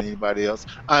care about anybody else.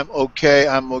 I'm okay,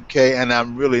 and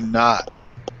I'm really not.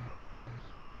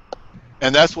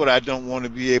 And that's what I don't want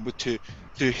to be able to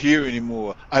hear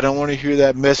anymore. I don't want to hear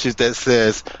that message that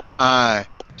says, I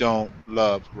don't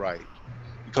love right.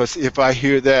 Because if I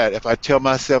hear that, if I tell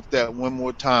myself that one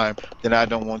more time, then I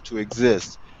don't want to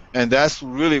exist. And that's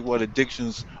really what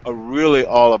addictions are really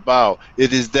all about.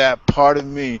 It is that part of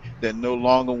me that no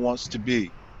longer wants to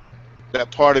be.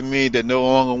 That part of me that no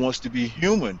longer wants to be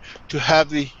human, to have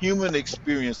the human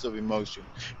experience of emotion,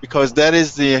 because that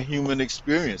is the human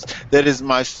experience. That is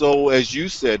my soul, as you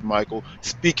said, Michael,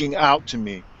 speaking out to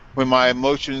me. when my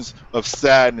emotions of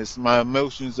sadness, my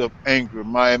emotions of anger,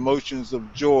 my emotions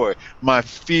of joy, my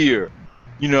fear,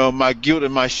 my guilt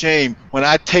and my shame, when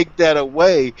I take that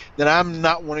away, then I'm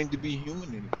not wanting to be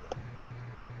human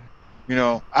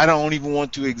anymore. I don't even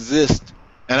want to exist.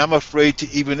 And I'm afraid to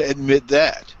even admit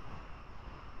that.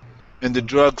 And the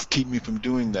drugs keep me from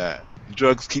doing that. The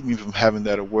drugs keep me from having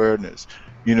that awareness.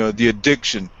 The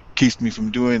addiction keeps me from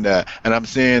doing that. And I'm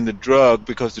saying the drug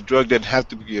because the drug doesn't have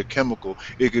to be a chemical.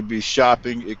 It could be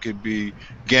shopping. It could be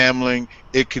gambling.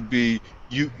 It could be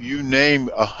you name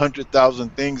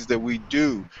 100,000 things that we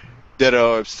do that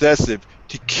are obsessive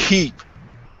to keep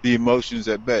the emotions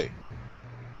at bay.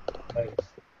 Right.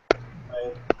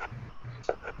 Right.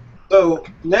 So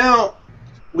now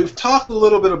we've talked a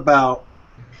little bit about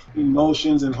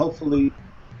emotions, and hopefully,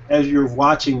 as you're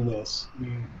watching this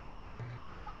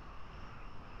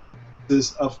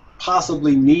of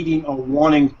possibly needing or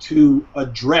wanting to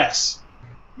address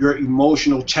your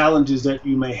emotional challenges that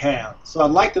you may have. So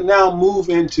I'd like to now move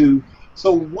into,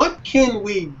 so what can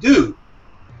we do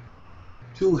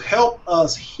to help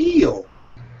us heal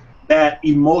that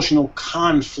emotional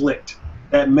conflict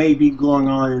that may be going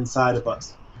on inside of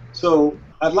us? So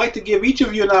I'd like to give each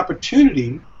of you an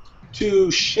opportunity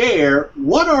to share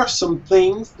what are some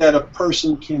things that a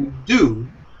person can do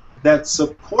that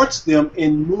supports them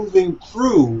in moving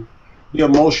through the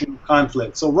emotional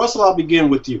conflict. So Russell, I'll begin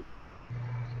with you.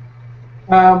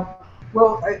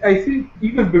 Well, I think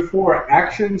even before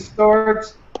action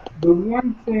starts, the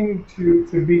one thing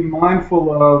to be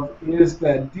mindful of is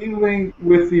that dealing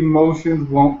with emotions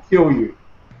won't kill you.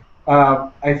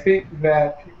 I think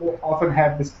that people often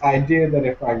have this idea that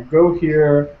if I go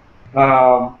here,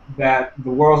 that the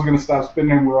world's going to stop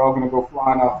spinning, we're all going to go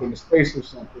flying off into space or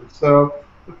something. So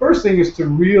the first thing is to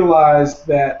realize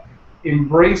that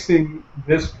embracing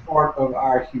this part of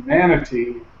our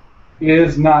humanity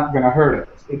is not going to hurt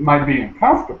us. It might be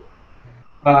uncomfortable,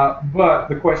 but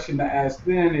the question to ask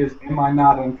then is, am I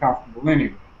not uncomfortable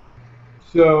anyway?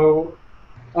 So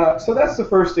so that's the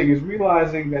first thing, is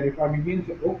realizing that if I begin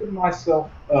to open myself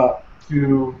up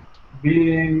to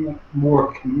being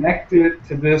more connected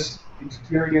to this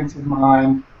experience of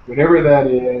mine, whatever that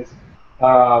is,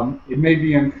 it may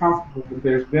be uncomfortable, but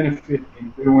there's benefit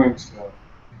in doing so.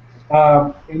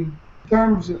 In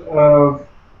terms of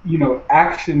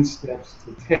action steps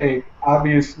to take,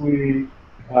 obviously,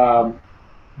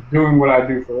 doing what I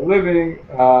do for a living,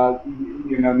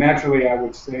 naturally I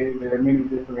would say there are many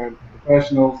different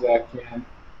professionals that can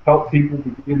help people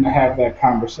begin to have that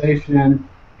conversation,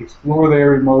 explore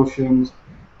their emotions,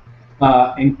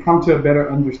 and come to a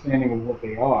better understanding of what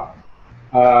they are.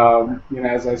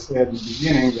 As I said in the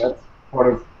beginning, that's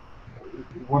part of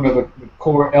one of the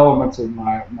core elements of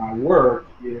my work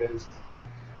is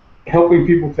helping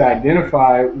people to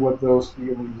identify what those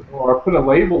feelings are, put a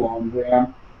label on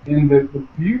them. And the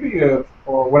beauty of,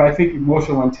 or what I think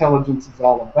emotional intelligence is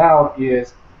all about,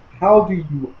 is how do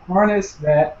you harness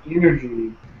that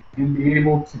energy and be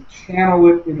able to channel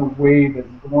it in a way that's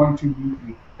going to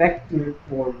be effective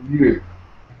for you.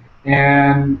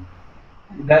 And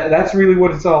that's really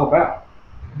what it's all about.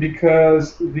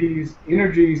 Because these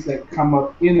energies that come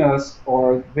up in us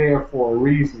are there for a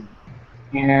reason.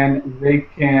 And they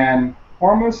can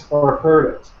harm us or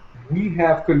hurt us. We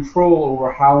have control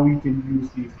over how we can use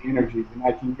these energies, and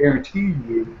I can guarantee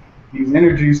you these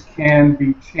energies can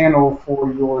be channeled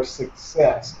for your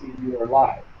success in your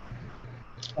life.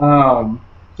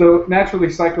 So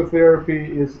naturally,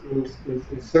 psychotherapy is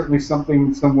certainly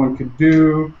something someone could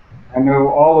do. I know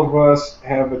all of us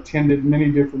have attended many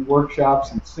different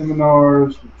workshops and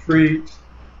seminars, retreats.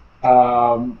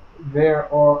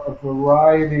 There are a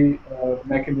variety of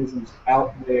mechanisms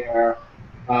out there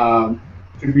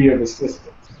to be of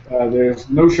assistance. There's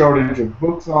no shortage of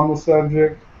books on the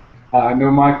subject. I know,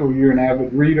 Michael, you're an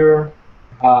avid reader.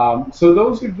 So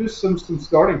those are just some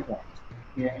starting points.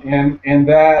 And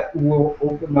that will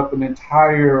open up an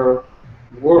entire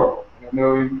world. I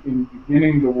know in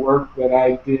beginning the work that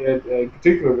I did, in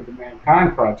particular with the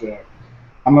Mankind Project,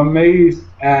 I'm amazed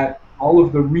at all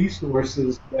of the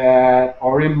resources that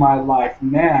are in my life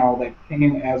now that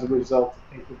came as a result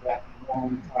of taking that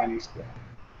one tiny step.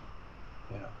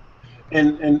 Yeah.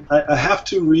 And I have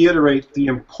to reiterate the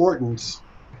importance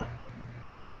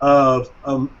of,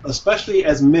 especially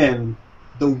as men,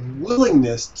 the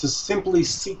willingness to simply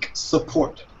seek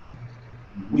support.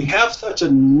 We have such a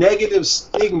negative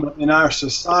stigma in our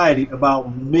society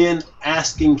about men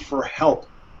asking for help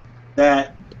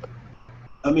that,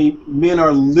 men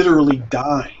are literally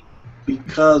dying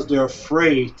because they're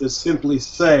afraid to simply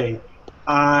say,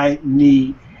 I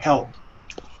need help.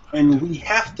 And we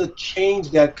have to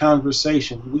change that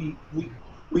conversation.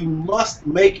 We must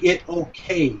make it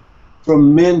okay for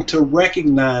men to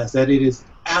recognize that it is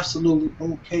absolutely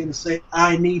okay to say,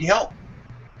 I need help.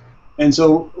 And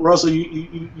so, Russell,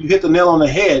 you hit the nail on the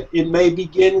head. It may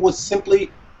begin with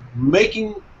simply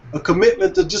making a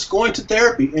commitment to just going to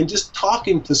therapy and just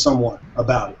talking to someone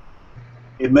about it.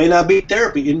 It may not be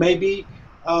therapy. It may be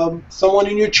someone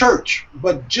in your church.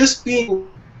 But just being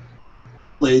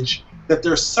acknowledge that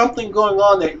there's something going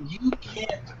on that you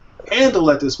can't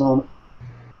handle at this moment,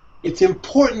 it's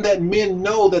important that men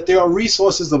know that there are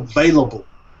resources available.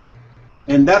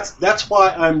 And that's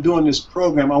why I'm doing this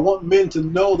program. I want men to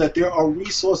know that there are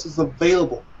resources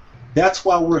available. That's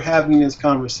why we're having this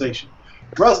conversation.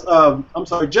 Russ, I'm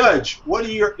sorry, Judge, what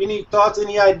are your any thoughts,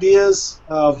 any ideas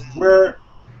of how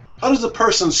does a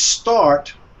person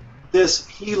start this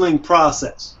healing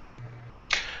process?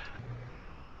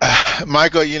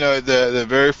 Michael, you know, the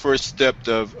very first step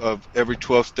of every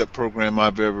 12-step program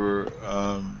I've ever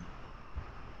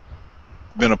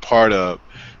been a part of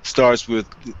starts with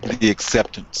the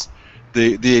acceptance.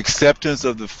 The acceptance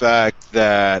of the fact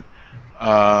that,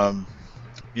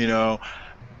 you know,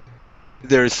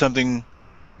 there is something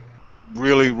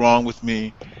really wrong with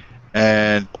me,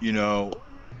 and, you know,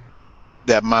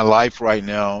 that my life right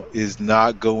now is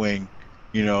not going,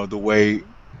 you know, the way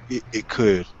it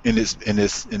could in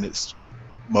its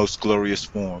most glorious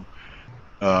form.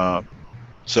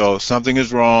 So something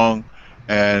is wrong,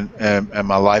 and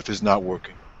my life is not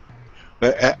working.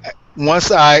 But once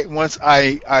I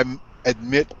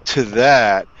admit to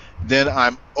that, then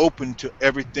I'm open to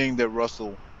everything that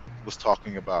Russell was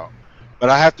talking about. But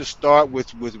I have to start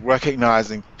with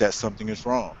recognizing that something is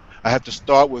wrong. I have to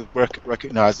start with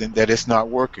recognizing that it's not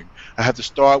working. I have to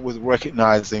start with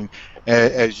recognizing,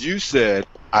 as you said,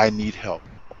 I need help.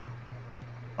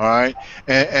 All right,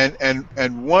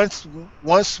 and once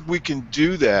we can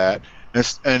do that,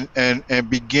 and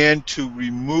begin to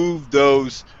remove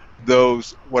those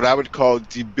what I would call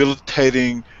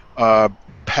debilitating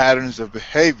patterns of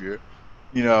behavior,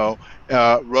 you know,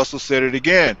 Russell said it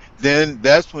again. Then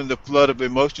that's when the flood of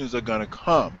emotions are going to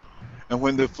come, and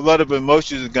when the flood of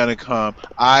emotions is going to come,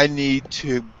 I need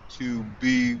to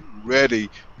be ready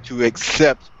to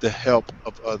accept the help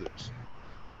of others.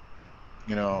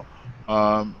 You know,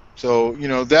 so you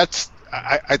know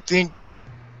I think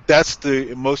that's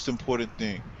the most important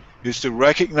thing, is to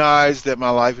recognize that my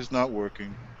life is not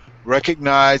working,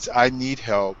 recognize I need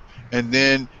help, and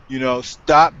then, you know,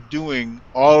 stop doing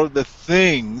all of the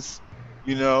things,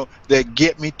 you know, that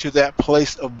get me to that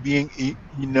place of being,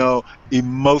 you know,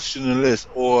 emotionalist,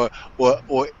 or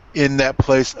in that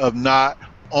place of not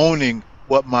owning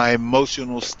what my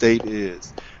emotional state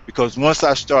is. Because once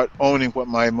I start owning what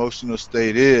my emotional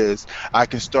state is, I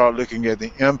can start looking at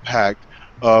the impact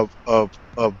of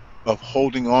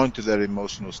holding on to that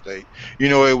emotional state. You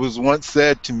know, it was once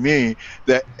said to me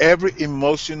that every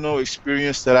emotional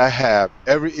experience that I have,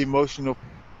 every emotional,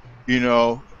 you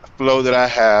know, flow that I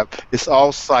have, it's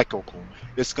all cyclical.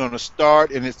 It's going to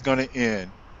start and it's going to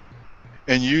end.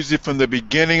 And usually from the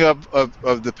beginning of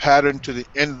the pattern to the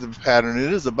end of the pattern,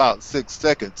 it is about 6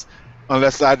 seconds,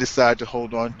 unless I decide to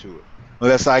hold on to it,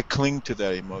 unless I cling to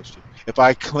that emotion. If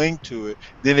I cling to it,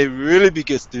 then it really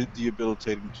begins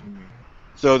debilitating to me.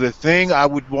 So the thing I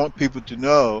would want people to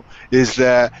know is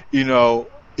that, you know,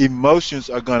 emotions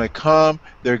are going to come,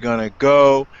 they're going to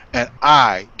go, and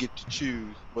I get to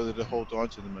choose whether to hold on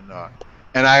to them or not.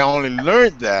 And I only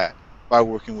learned that by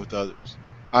working with others.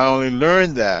 I only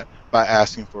learned that by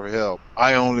asking for help.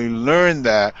 I only learned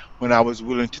that when I was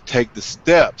willing to take the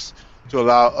steps to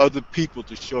allow other people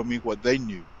to show me what they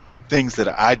knew, things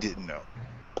that I didn't know.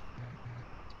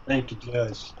 Thank you,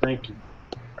 Judge. Thank you.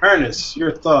 Ernest,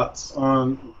 your thoughts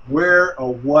on where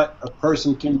or what a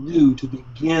person can do to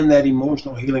begin that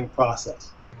emotional healing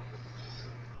process?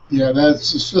 Yeah,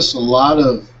 it's just a lot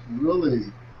of really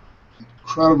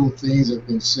incredible things have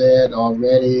been said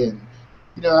already, and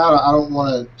you know, I don't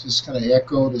want to just kind of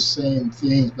echo the same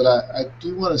things, but I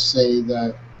do want to say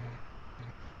that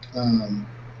I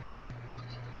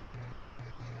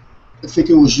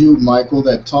think it was you, Michael,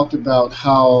 that talked about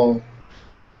how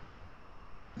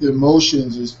the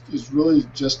emotions is really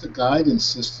just a guidance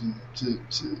system to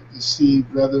see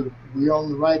whether we're on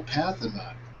the right path or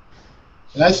not.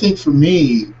 And I think for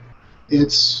me,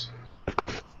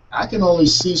 I can only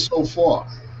see so far.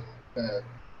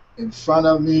 In front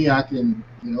of me, I can,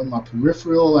 you know, my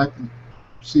peripheral, I can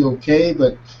see okay,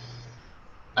 but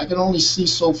I can only see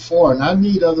so far, and I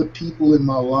need other people in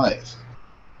my life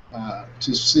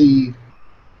to see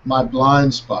my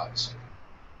blind spots.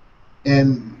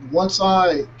 And once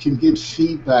I can get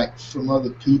feedback from other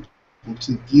people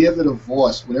to give it a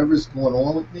voice, whatever is going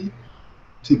on with me,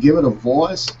 to give it a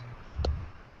voice,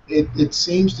 it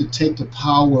seems to take the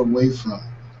power away from it.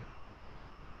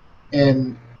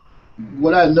 And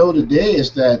what I know today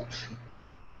is that,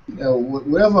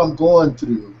 whatever I'm going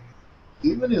through,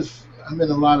 even if I'm in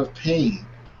a lot of pain,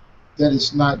 that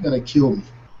it's not going to kill me.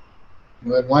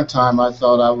 At one time, I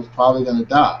thought I was probably going to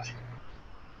die.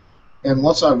 And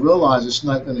once I realize it's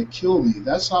not going to kill me,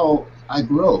 that's how I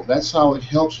grow. That's how it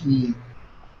helps me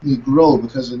grow,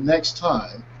 because the next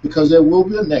time, because there will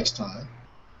be a next time,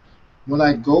 when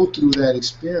I go through that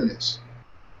experience,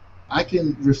 I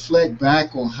can reflect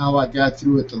back on how I got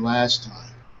through it the last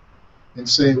time and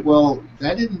say, well,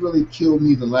 that didn't really kill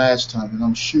me the last time, and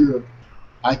I'm sure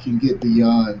I can get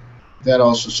beyond that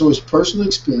also. So it's personal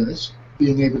experience,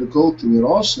 being able to go through it.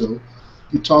 Also,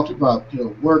 you talked about,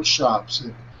 workshops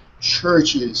and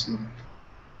churches, and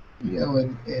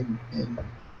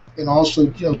and also,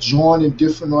 joining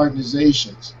different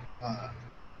organizations,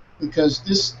 because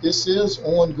this is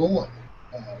ongoing.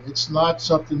 It's not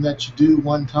something that you do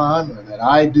one time or that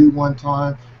I do one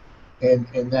time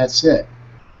and that's it.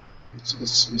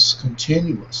 It's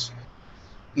continuous,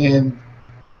 and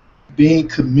being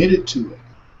committed to it,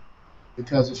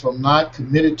 because if I'm not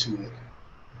committed to it,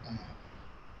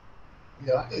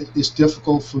 it's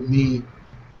difficult for me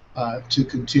to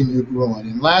continue growing.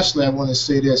 And lastly, I want to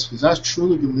say this, because I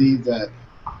truly believe that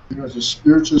there is a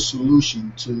spiritual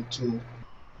solution to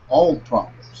all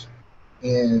problems.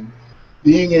 And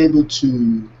being able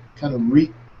to kind of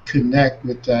reconnect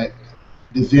with that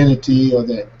divinity, or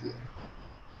that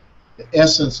the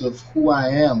essence of who I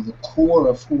am, the core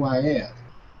of who I am,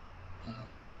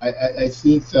 I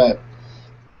think that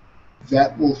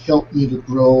will help me to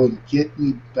grow and get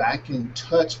me back in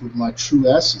touch with my true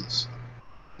essence.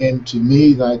 And to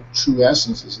me, that true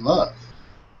essence is love.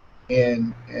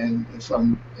 And if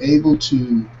I'm able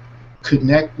to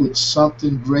connect with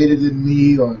something greater than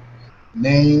me, or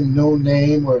name, no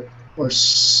name, or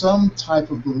some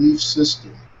type of belief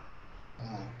system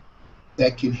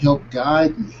that can help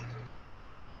guide me,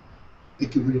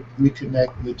 it can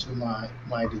reconnect me to my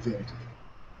divinity.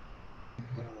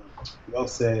 Well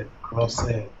said. Well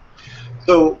said.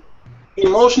 So,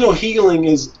 emotional healing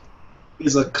is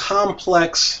a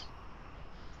complex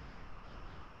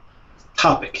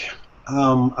topic.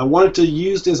 I wanted to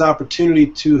use this opportunity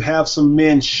to have some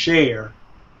men share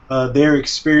their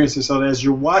experiences, so that as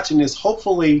you're watching this,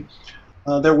 hopefully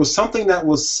there was something that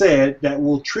was said that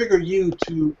will trigger you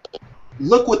to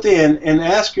look within and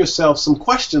ask yourself some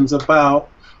questions about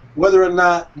whether or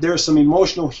not there's some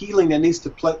emotional healing that needs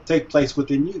to take place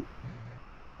within you.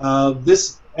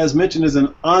 This, as mentioned, is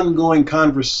an ongoing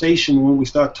conversation when we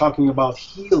start talking about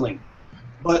healing.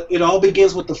 But it all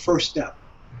begins with the first step.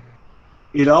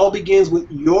 It all begins with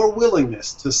your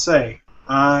willingness to say,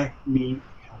 I need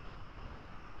help.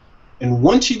 And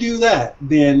once you do that,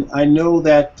 then I know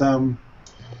that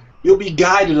you'll be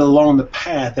guided along the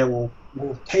path that will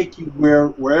take you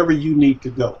wherever you need to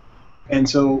go. And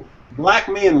so Black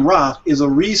Men Rock is a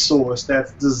resource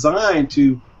that's designed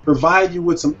to provide you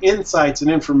with some insights and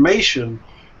information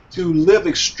to live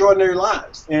extraordinary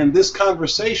lives. And this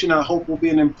conversation, I hope, will be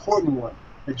an important one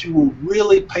that you will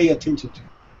really pay attention to.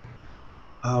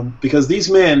 Because these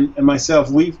men and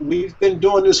myself, we've been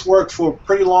doing this work for a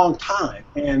pretty long time.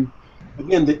 And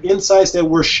again, the insights that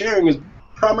we're sharing is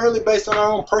primarily based on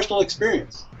our own personal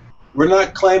experience. We're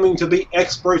not claiming to be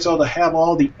experts or to have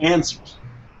all the answers.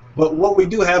 But what we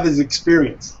do have is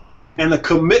experience and a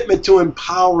commitment to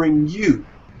empowering you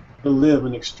to live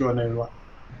an extraordinary life.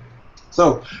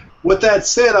 So, with that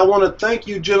said, I want to thank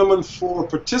you, gentlemen, for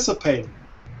participating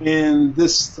in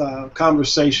this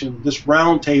conversation, this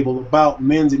roundtable about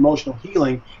men's emotional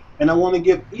healing. And I want to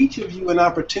give each of you an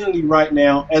opportunity right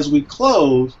now, as we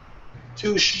close,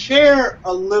 to share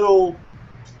a little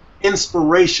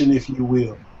inspiration, if you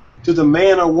will, to the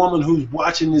man or woman who's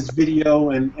watching this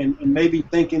video and maybe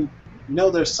thinking,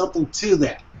 there's something to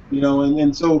that,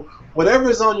 and so whatever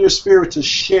is on your spirit to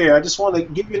share, I just want to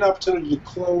give you an opportunity to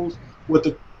close with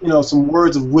some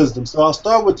words of wisdom. So I'll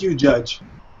start with you, Judge.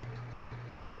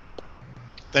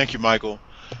 Thank you, Michael.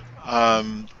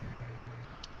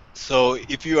 So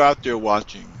if you're out there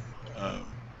watching,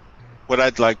 what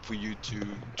I'd like for you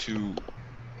to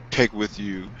take with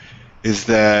you is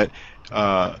that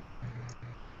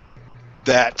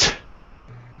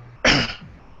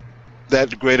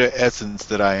that greater essence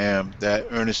that I am, that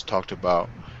Ernest talked about,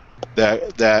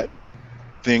 that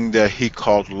thing that he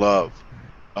called love,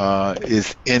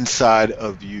 is inside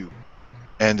of you,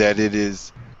 and that it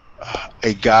is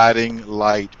a guiding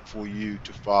light for you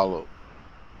to follow.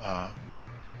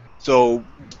 So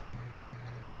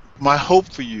my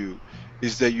hope for you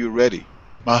is that you're ready.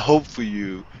 My hope for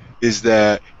you is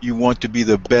that you want to be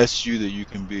the best you that you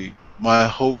can be. My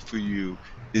hope for you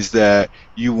is that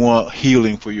you want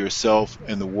healing for yourself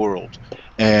and the world.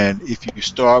 And if you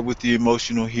start with the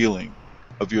emotional healing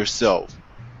of yourself,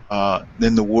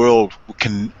 then the world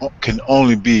can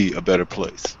only be a better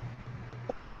place.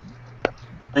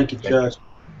 Thank you, Judge.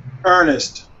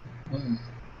 Ernest.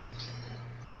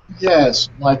 Yes,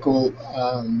 Michael,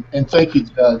 and thank you,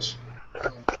 Judge.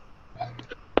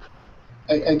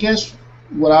 I guess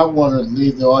what I want to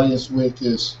leave the audience with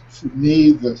is, for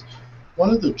me, one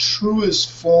of the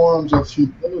truest forms of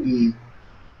humility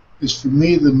is for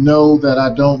me to know that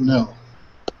I don't know.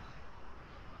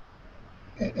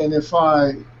 And if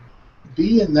I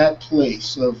be in that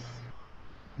place of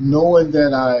knowing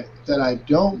that I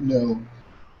don't know,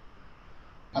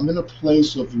 I'm in a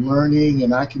place of learning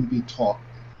and I can be taught.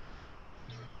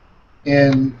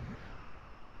 And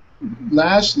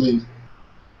lastly,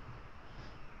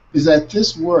 is that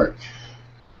this work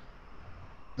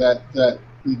that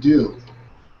we do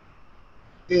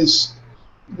is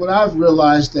what I've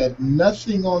realized, that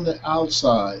nothing on the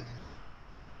outside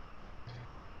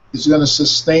is going to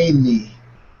sustain me,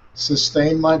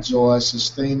 sustain my joy,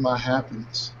 sustain my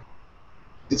happiness.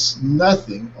 It's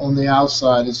nothing on the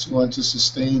outside that's going to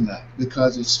sustain that,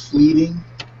 because it's fleeting.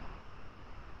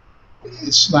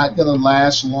 It's not going to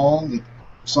last long.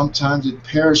 Sometimes it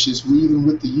perishes even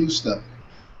with the use of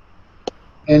it.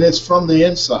 And it's from the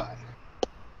inside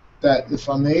that if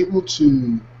I'm able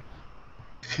to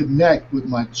connect with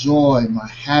my joy, my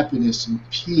happiness and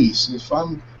peace, if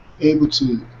I'm able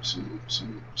to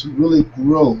really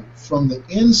grow from the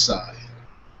inside,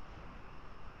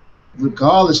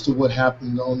 regardless of what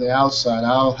happens on the outside,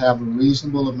 I'll have a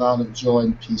reasonable amount of joy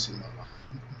and peace in my life.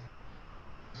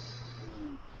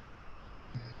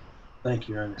 Thank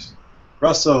you, Ernest.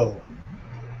 Russell.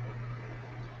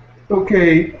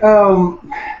 Okay, I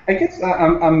guess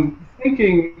I'm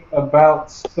thinking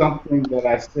about something that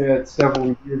I said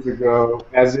several years ago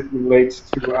as it relates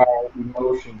to our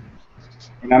emotions.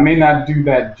 And I may not do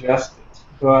that justice,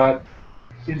 but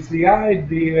it's the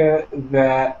idea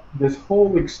that this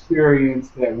whole experience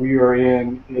that we are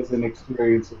in is an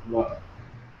experience of love.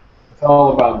 It's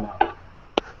all about love.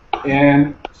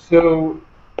 And so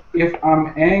if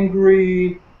I'm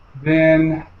angry,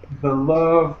 then the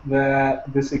love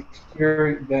that this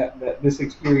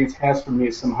experience has for me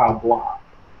is somehow blocked.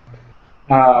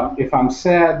 If I'm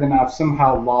sad, then I've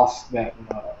somehow lost that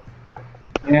love.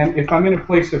 And if I'm in a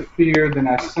place of fear, then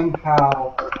I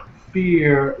somehow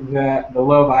fear that the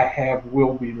love I have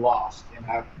will be lost, and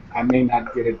I may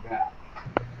not get it back.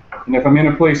 And if I'm in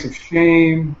a place of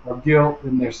shame or guilt,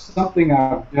 then there's something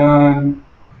I've done,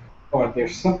 or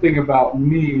there's something about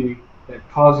me that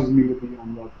causes me to be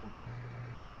unlovable.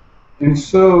 And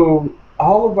so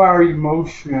all of our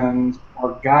emotions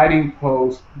are guiding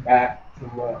posts back to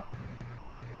love.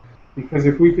 Because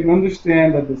if we can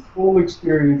understand that this whole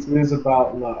experience is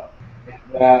about love, and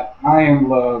that I am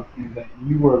loved, and that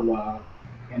you are loved,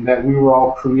 and that we were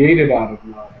all created out of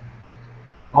love,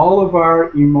 all of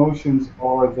our emotions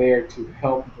are there to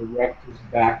help direct us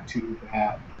back to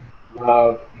that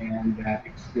love and that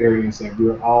experience that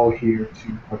we're all here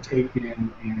to partake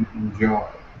in and enjoy.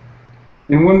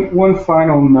 And one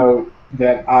final note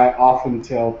that I often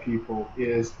tell people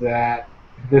is that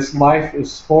this life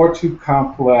is far too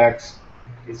complex,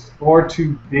 it's far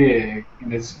too big,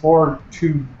 and it's far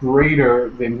too greater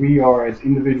than we are as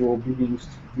individual beings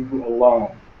to do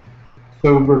alone.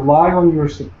 So rely on your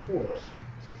support.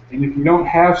 And if you don't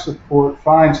have support,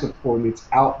 find support. It's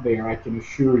out there, I can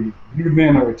assure you. You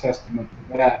men are a testament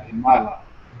to that in my life.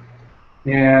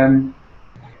 And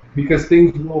because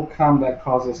things will come that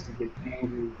cause us to get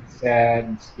angry, sad,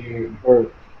 and scared, and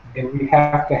hurt. And we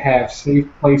have to have safe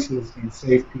places and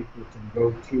safe people to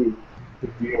go to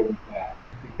deal with that.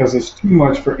 Because it's too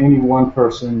much for any one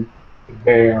person to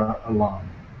bear alone.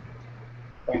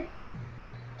 Thank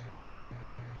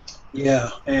you. Yeah,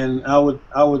 and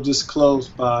I would just close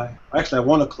by, actually I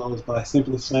want to close by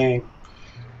simply saying,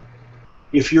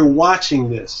 if you're watching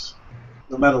this,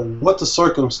 no matter what the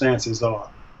circumstances are,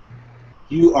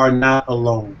 you are not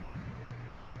alone.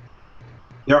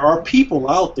 There are people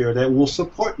out there that will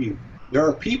support you. There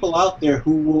are people out there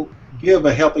who will give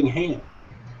a helping hand.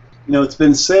 You know, it's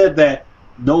been said that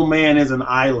no man is an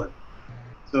island.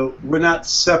 So we're not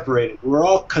separated. We're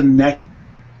all connected.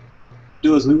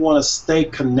 We want to stay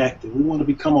connected. We want to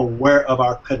become aware of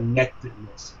our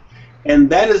connectedness. And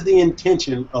that is the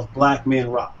intention of Black Men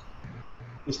Rock.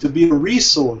 is to be a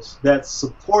resource that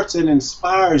supports and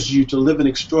inspires you to live an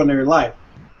extraordinary life.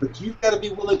 But you've got to be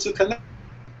willing to connect.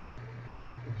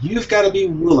 You've got to be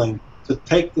willing to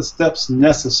take the steps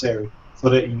necessary so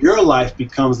that your life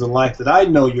becomes the life that I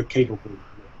know you're capable of living.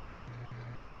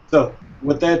 So,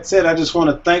 with that said, I just want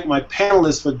to thank my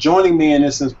panelists for joining me in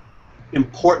this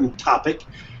important topic.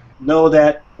 Know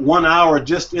that 1 hour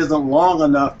just isn't long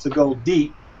enough to go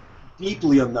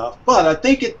deeply enough, but I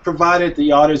think it provided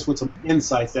the audience with some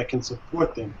insights that can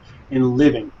support them in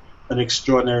living an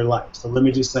extraordinary life. So let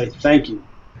me just say thank you.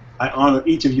 I honor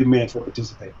each of you men for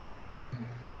participating.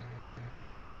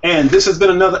 And this has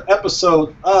been another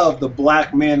episode of the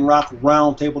Black Men Rock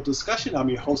Roundtable discussion. I'm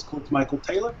your host, Coach Michael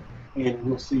Taylor, and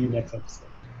we'll see you next episode.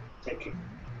 Take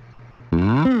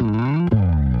care.